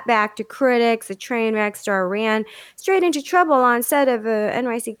clapped back to critics. The train wreck star ran straight into trouble on set of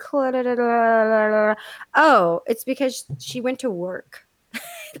NYC. Oh, it's because she went to work.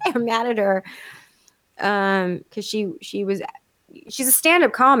 They're mad at her because she's a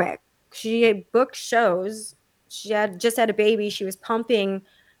stand-up comic. She had booked shows. She had just had a baby. She was pumping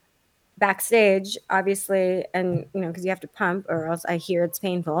backstage, obviously, and because you have to pump or else I hear it's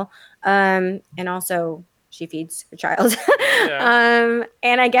painful. And also she feeds her child. Yeah.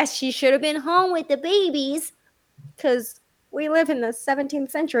 And I guess she should have been home with the babies because we live in the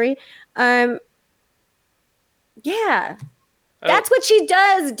 17th century. Yeah. That's what she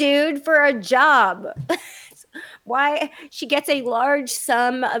does, dude, for a job. Why she gets a large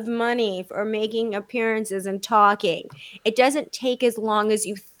sum of money for making appearances and talking. It doesn't take as long as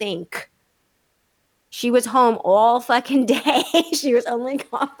you think. She was home all fucking day. She was only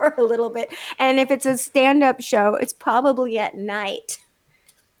gone for a little bit. And if it's a stand-up show, it's probably at night.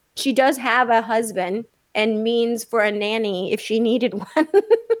 She does have a husband and means for a nanny if she needed one.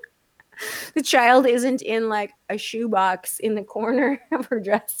 The child isn't in like a shoebox in the corner of her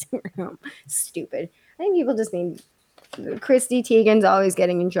dressing room. Stupid. I think people just need... Christy Teigen's always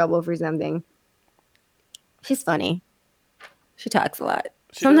getting in trouble for something. She's funny. She talks a lot.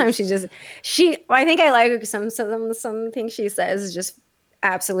 Sometimes I think I like her because some things she says is just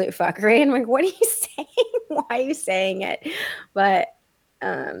absolute fuckery. I'm like, what are you saying? Why are you saying it? But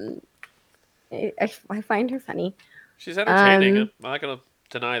I find her funny. She's entertaining. I'm not gonna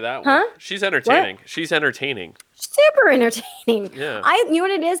deny that one. Huh? She's entertaining. What? She's entertaining. Super entertaining. Yeah. You know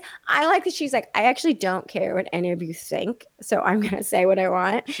what it is? I like that she's like, I actually don't care what any of you think, so I'm gonna say what I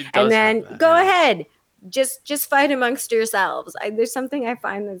want, and then go ahead. Just fight amongst yourselves. There's something I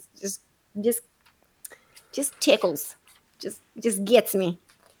find that's just tickles, just gets me,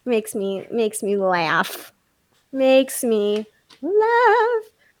 makes me laugh, makes me laugh.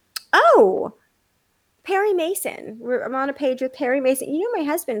 Oh, Perry Mason. I'm on a page with Perry Mason. You know my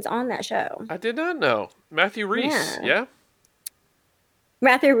husband's on that show. I did not know. Matthew Rhys. Yeah.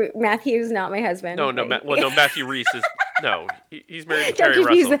 Matthew's not my husband. No, Matthew Rhys is... No, he's married to Terry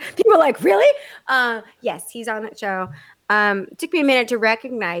Russell. People are like, really? Yes, he's on that show. It took me a minute to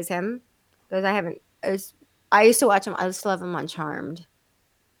recognize him because I used to watch him. I still have him on Charmed.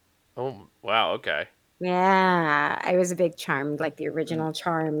 Oh, wow. Okay. Yeah, I was a big Charmed, like the original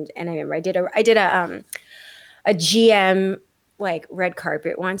Charmed. And I remember I did a GM like red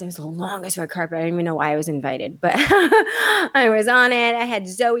carpet once. It was the longest red carpet. I don't even know why I was invited, but I was on it. I had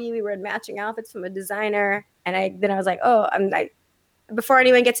Zoe. We were in matching outfits from a designer. And then I was like, before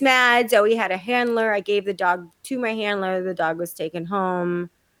anyone gets mad, Zoe had a handler. I gave the dog to my handler. The dog was taken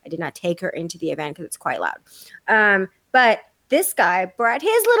home. I did not take her into the event because it's quite loud. But this guy brought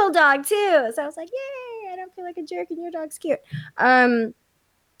his little dog too. So I was like, yay, I don't feel like a jerk and your dog's cute.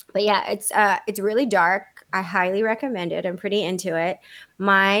 But yeah, it's really dark. I highly recommend it. I'm pretty into it.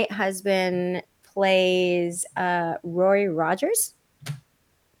 My husband plays Roy Rogers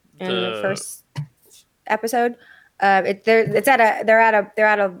in the first episode. They're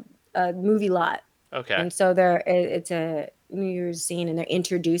at a movie lot. Okay. And so it's a New Year's scene, and they're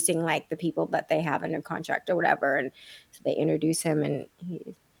introducing like the people that they have under contract or whatever, and so they introduce him, and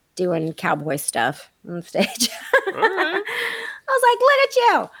he's doing cowboy stuff on stage. All right. I was like, look at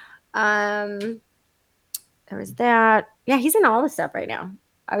you. There was that. Yeah, he's in all this stuff right now.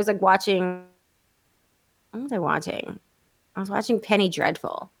 I was like watching. What was I watching? I was watching Penny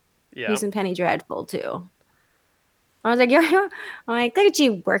Dreadful. Yeah. He's in Penny Dreadful too. I was like, I'm like, look at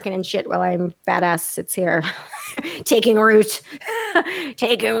you working and shit while I'm badass sits here taking root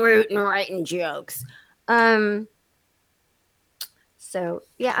and writing jokes. So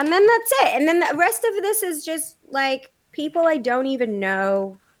yeah, and then that's it. And then the rest of this is just like people I don't even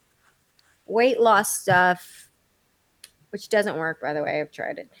know, weight loss stuff, which doesn't work, by the way. I've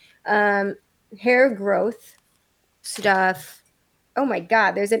tried it. Hair growth stuff. Oh my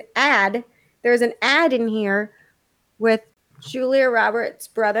God, there's an ad. There's an ad in here with Julia Roberts'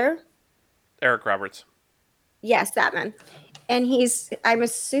 brother. Eric Roberts. Yes, that man. And I'm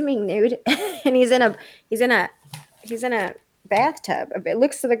assuming nude. And he's in a bathtub. It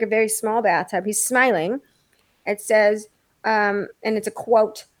looks like a very small bathtub. He's smiling. It says, and it's a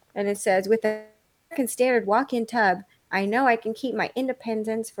quote, and it says, with a American standard walk-in tub, I know I can keep my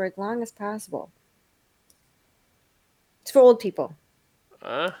independence for as long as possible. It's for old people.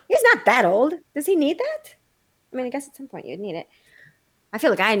 He's not that old. Does he need that? I mean, I guess at some point you'd need it. I feel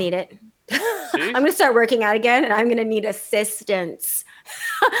like I need it. I'm going to start working out again, and I'm going to need assistance.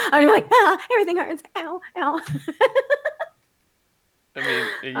 I'm like, everything hurts. Ow, ow. I mean,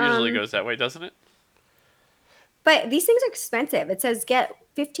 it usually goes that way, doesn't it? But these things are expensive. It says get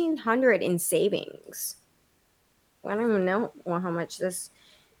 $1,500 in savings. I don't even know how much this.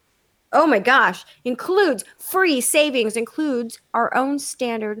 Oh my gosh! Includes free savings. Includes our own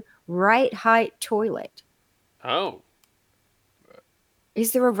standard right height toilet. Oh.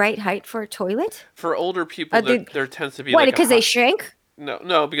 Is there a right height for a toilet? For older people, there tends to be what? Because they shrink?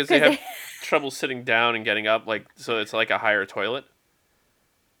 No, because they have trouble sitting down and getting up. Like, so it's like a higher toilet.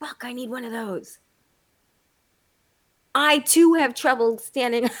 Fuck! I need one of those. I too have trouble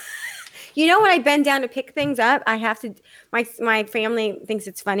standing. You know, when I bend down to pick things up, I have to. My family thinks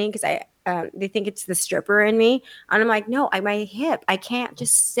it's funny because they think it's the stripper in me, and I'm like, no, my hip. I can't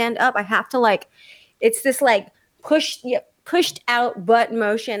just stand up. I have to it's this pushed out butt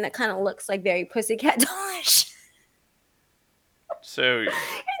motion that kind of looks like very pussycat dollish. So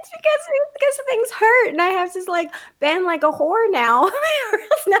it's because things hurt, and I have to bend like a whore now, or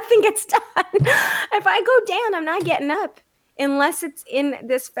else nothing gets done. If I go down, I'm not getting up unless it's in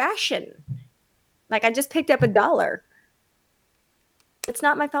this fashion. Like, I just picked up $1. It's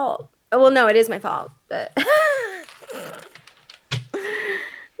not my fault. Oh, well, no, it is my fault. But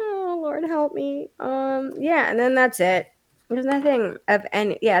oh, Lord help me. Yeah, and then that's it. There's nothing of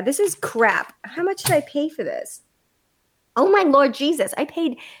any. Yeah, this is crap. How much did I pay for this? Oh my Lord Jesus, I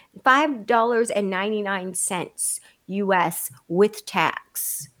paid $5.99 US with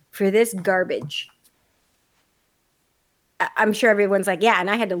tax for this garbage. I'm sure everyone's like, yeah, and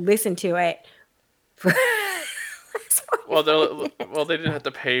I had to listen to it. Well, they didn't have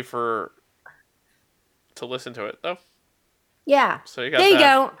to pay to listen to it though. Yeah. So you got there you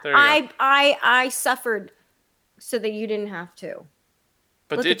go. There you go. I suffered so that you didn't have to.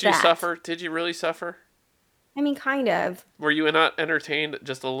 But did you suffer? Did you really suffer? I mean, kind of. Were you not entertained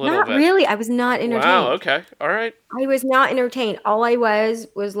just a little bit? Not really. I was not entertained. Wow, okay. All right. I was not entertained. All I was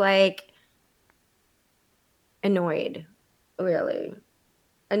annoyed. Really.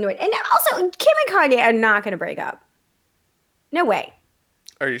 Annoyed. And also, Kim and Kanye are not going to break up. No way.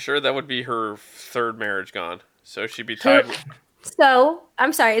 Are you sure that would be her third marriage gone? So she'd be tied. So,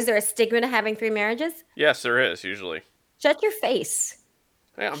 I'm sorry, is there a stigma to having 3 marriages? Yes, there is, usually. Shut your face.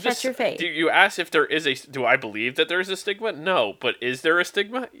 Yeah, Shut your face. You asked if there is do I believe that there is a stigma? No, but is there a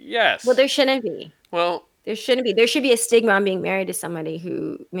stigma? Yes. Well, there shouldn't be. Well, there shouldn't be. There should be a stigma on being married to somebody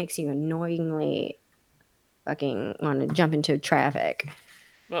who makes you annoyingly fucking want to jump into traffic.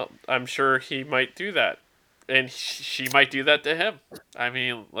 Well, I'm sure he might do that. And she might do that to him. I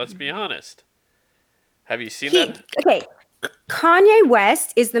mean, let's be honest. Have you seen that? Okay. Kanye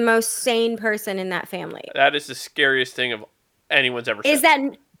West is the most sane person in that family. That is the scariest thing of anyone's ever said. Is that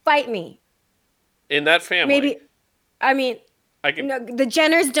fight me? In that family. Maybe. I mean, no, the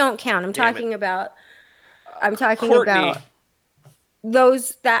Jenners don't count. I'm talking about Courtney.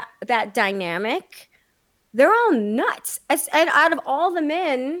 Those that dynamic. They're all nuts. And out of all the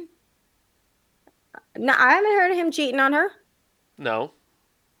men, no, I haven't heard of him cheating on her. No.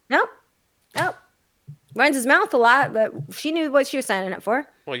 Nope. Runs his mouth a lot, but she knew what she was signing up for.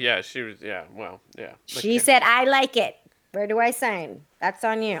 Well, yeah, she was. Yeah, well, yeah. She said, "I like it. Where do I sign? That's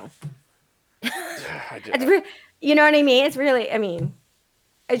on you." You know what I mean? It's really. I mean,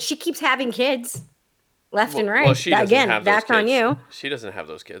 she keeps having kids, left and right. Well, she doesn't again, have those that's kids. on you. She doesn't have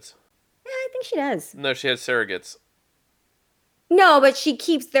those kids. Yeah, I think she does. No, she has surrogates. No, but she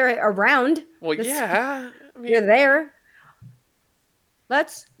keeps them around. Well, yeah. I mean, you're there.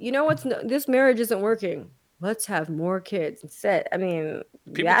 This marriage isn't working. Let's have more kids instead. I mean,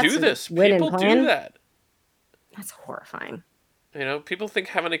 people do this. People do that. That's horrifying. You know, people think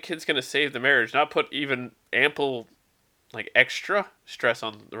having a kid's going to save the marriage, not put even ample, extra stress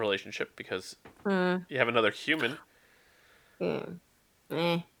on the relationship because you have another human.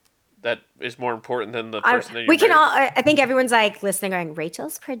 That is more important than the person that you're married. I think everyone's listening going,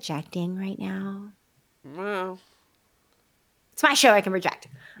 Rachel's projecting right now. Well, it's my show. I can project.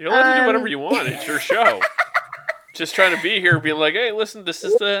 You're allowed to do whatever you want. It's your show. Just trying to be here, being like, hey, listen, this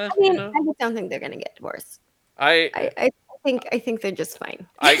is the. I just don't think they're going to get divorced. I think they're just fine.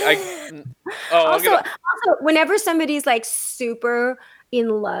 Also, whenever somebody's super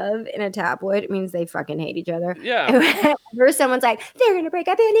in love in a tabloid, it means they fucking hate each other. Yeah. And whenever someone's like, they're going to break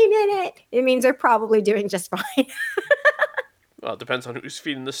up any minute, it means they're probably doing just fine. Well, it depends on who's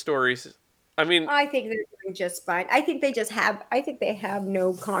feeding the stories. I mean, I think they're doing just fine. I think they have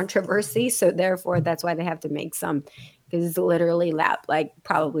no controversy, so therefore that's why they have to make some, because it's literally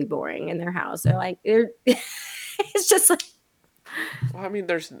probably boring in their house. They're it's just like. Well, I mean,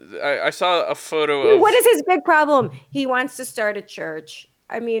 I saw a photo of. What is his big problem? He wants to start a church.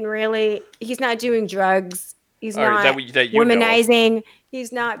 I mean, really, he's not doing drugs. He's All right, not that you know of. womanizing.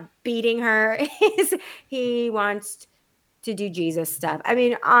 He's not beating her. He wants to do Jesus stuff. I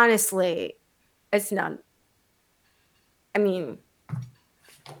mean, honestly, it's not. I mean,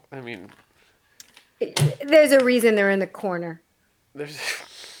 there's a reason they're in the corner. There's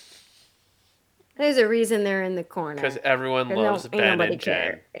a reason they're in the corner. Because everyone loves Ben and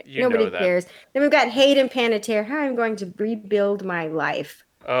Jen. Nobody cares. Then we've got Hayden Panettiere. How I'm going to rebuild my life.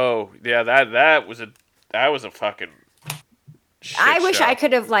 Oh yeah, that was a fucking. I wish I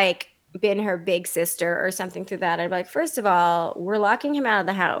could have been her big sister or something through that. I'd be like, first of all, we're locking him out of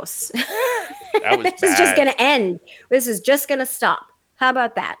the house. That was This is just gonna end. This is just gonna stop. How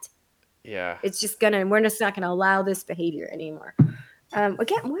about that? Yeah. It's just we're just not gonna allow this behavior anymore.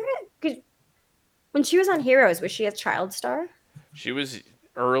 Again, when she was on Heroes, was she a child star? She was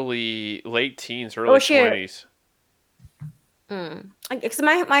late teens, early 20s. Because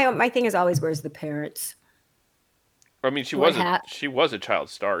my thing is always, where's the parents? I mean, she was a child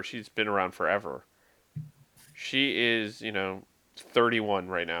star. She's been around forever. She is, 31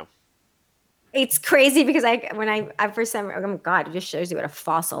 right now. It's crazy because when I first time, oh my God, it just shows you what a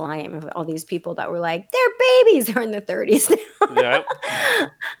fossil I am of all these people that were like, their babies are in the 30s now.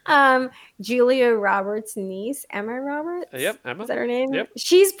 Yep. Julia Roberts' niece, Emma Roberts. Yep, Emma. Is that her name? Yep.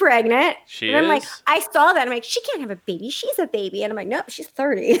 She's pregnant. She and is. I'm like, I saw that. I'm like, she can't have a baby. She's a baby. And I'm like, nope, she's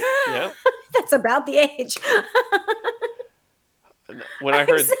 30. Yep. That's about the age. When I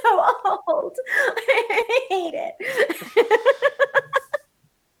heard I'm so old. I hate it.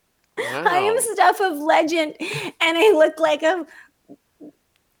 Wow. I am stuff of legend, and I look like a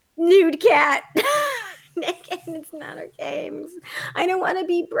nude cat. And it's not okay. I don't want to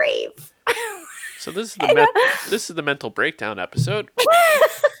be brave. So this is the mental breakdown episode.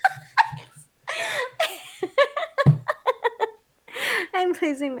 I'm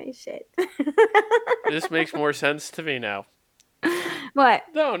losing my shit. This makes more sense to me now. What?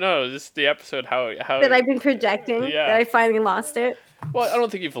 No. This is the episode how that I've been projecting. Yeah. That I finally lost it. Well, I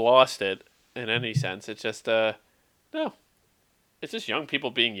don't think you've lost it in any sense. It's just no. It's just young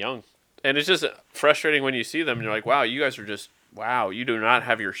people being young, and it's just frustrating when you see them and you're like, wow, you guys are just you do not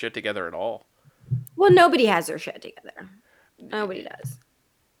have your shit together at all. Well, nobody has their shit together. Nobody does.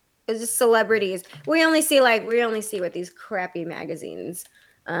 It's just celebrities. We only see what these crappy magazines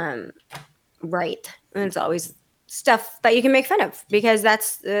write, and it's always stuff that you can make fun of because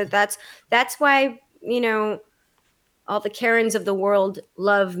that's why all the Karens of the world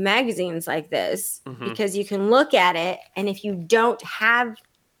love magazines like this because you can look at it, and if you don't have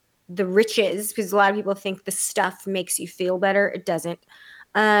the riches, because a lot of people think the stuff makes you feel better, it doesn't,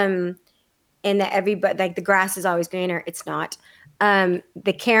 and that everybody the grass is always greener, it's not.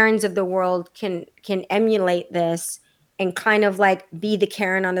 The Karens of the world can emulate this and kind of be the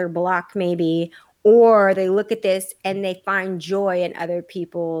Karen on their block maybe, or they look at this and they find joy in other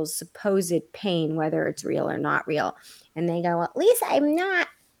people's supposed pain, whether it's real or not real. And they go, well, at least I'm not,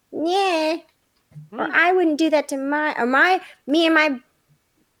 yeah. Or I wouldn't do that to me and my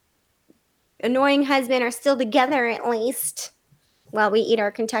annoying husband are still together at least while we eat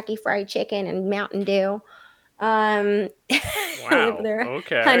our Kentucky Fried Chicken and Mountain Dew. Wow.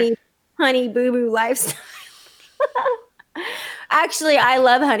 Okay. Honey Boo Boo lifestyle. Actually, I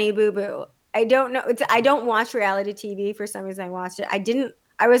love Honey Boo Boo. I don't know. I don't watch reality TV. For some reason, I watched it.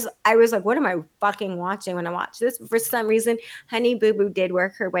 I was like, what am I fucking watching when I watch this? For some reason, Honey Boo Boo did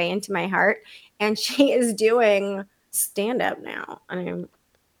work her way into my heart, and she is doing stand up now. And I'm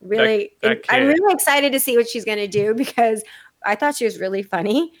really excited to see what she's gonna do because I thought she was really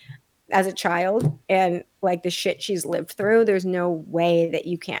funny as a child, and the shit she's lived through. There's no way that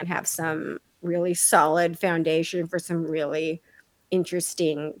you can't have some really solid foundation for some really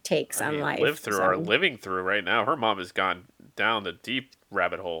interesting takes on life. Living through right now. Her mom has gone down the deep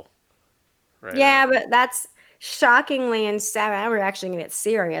rabbit hole. Right now. But that's shockingly and sad. We're actually going to get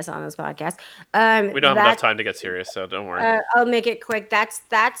serious on this podcast. We don't have enough time to get serious, so don't worry. I'll make it quick.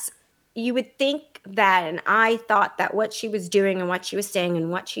 That's you would think that, and I thought that what she was doing and what she was saying and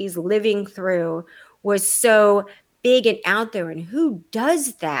what she's living through was so big and out there. And who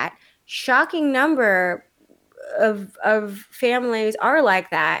does that? Shocking number of families are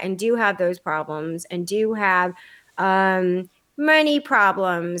like that and do have those problems and do have money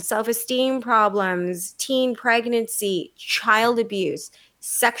problems, self-esteem problems, teen pregnancy, child abuse,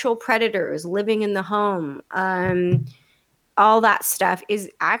 sexual predators living in the home. All that stuff is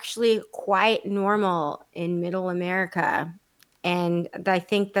actually quite normal in middle America. And I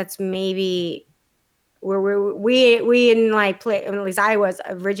think that's maybe where we in like play, at least I was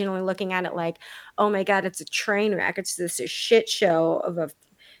originally looking at it like, oh my God, it's a train wreck. It's this a shit show of a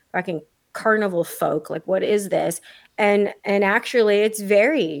fucking carnival folk. Like, what is this? And actually it's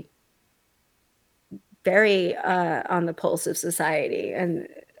very, very on the pulse of society and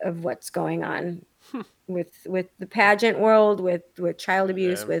of what's going on with the pageant world, with child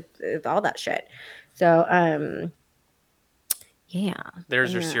abuse, with all that shit. So yeah.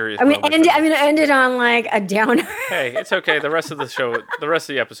 There's your serious. I'm gonna end it on like a downer. Hey, it's okay. The rest of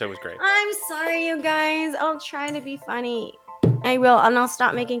the episode was great. I'm sorry, you guys. I'll try to be funny. I will, and I'll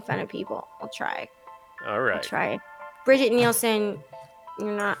stop making fun of people. I'll try. All right. I'll try. Bridget Nielsen,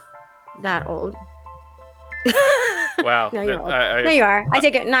 you're not that old. Wow. No, you're old. No, you are. I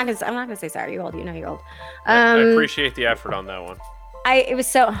take it. I'm not gonna say sorry. You're old. You know you're old. I appreciate the effort on that one. It was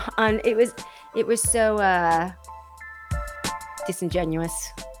so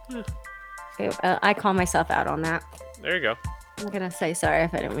disingenuous. I call myself out on that. There you go. I'm not gonna say sorry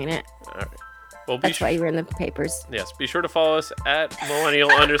if I don't mean it. All right. Well, that's why you were in the papers. Yes. Be sure to follow us at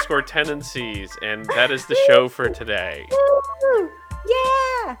millennial_tendencies, and that is the show for today. Woo!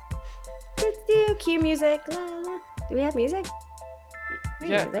 Yeah. Let's do cue music. La, la. Do we have music?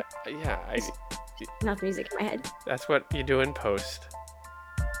 Yeah. Music? Yeah. Enough music in my head. That's what you do in post.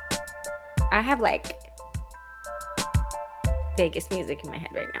 I have like Vegas music in my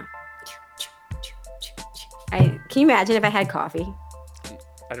head right now. Can you imagine if I had coffee?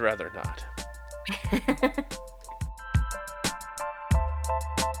 I'd rather not.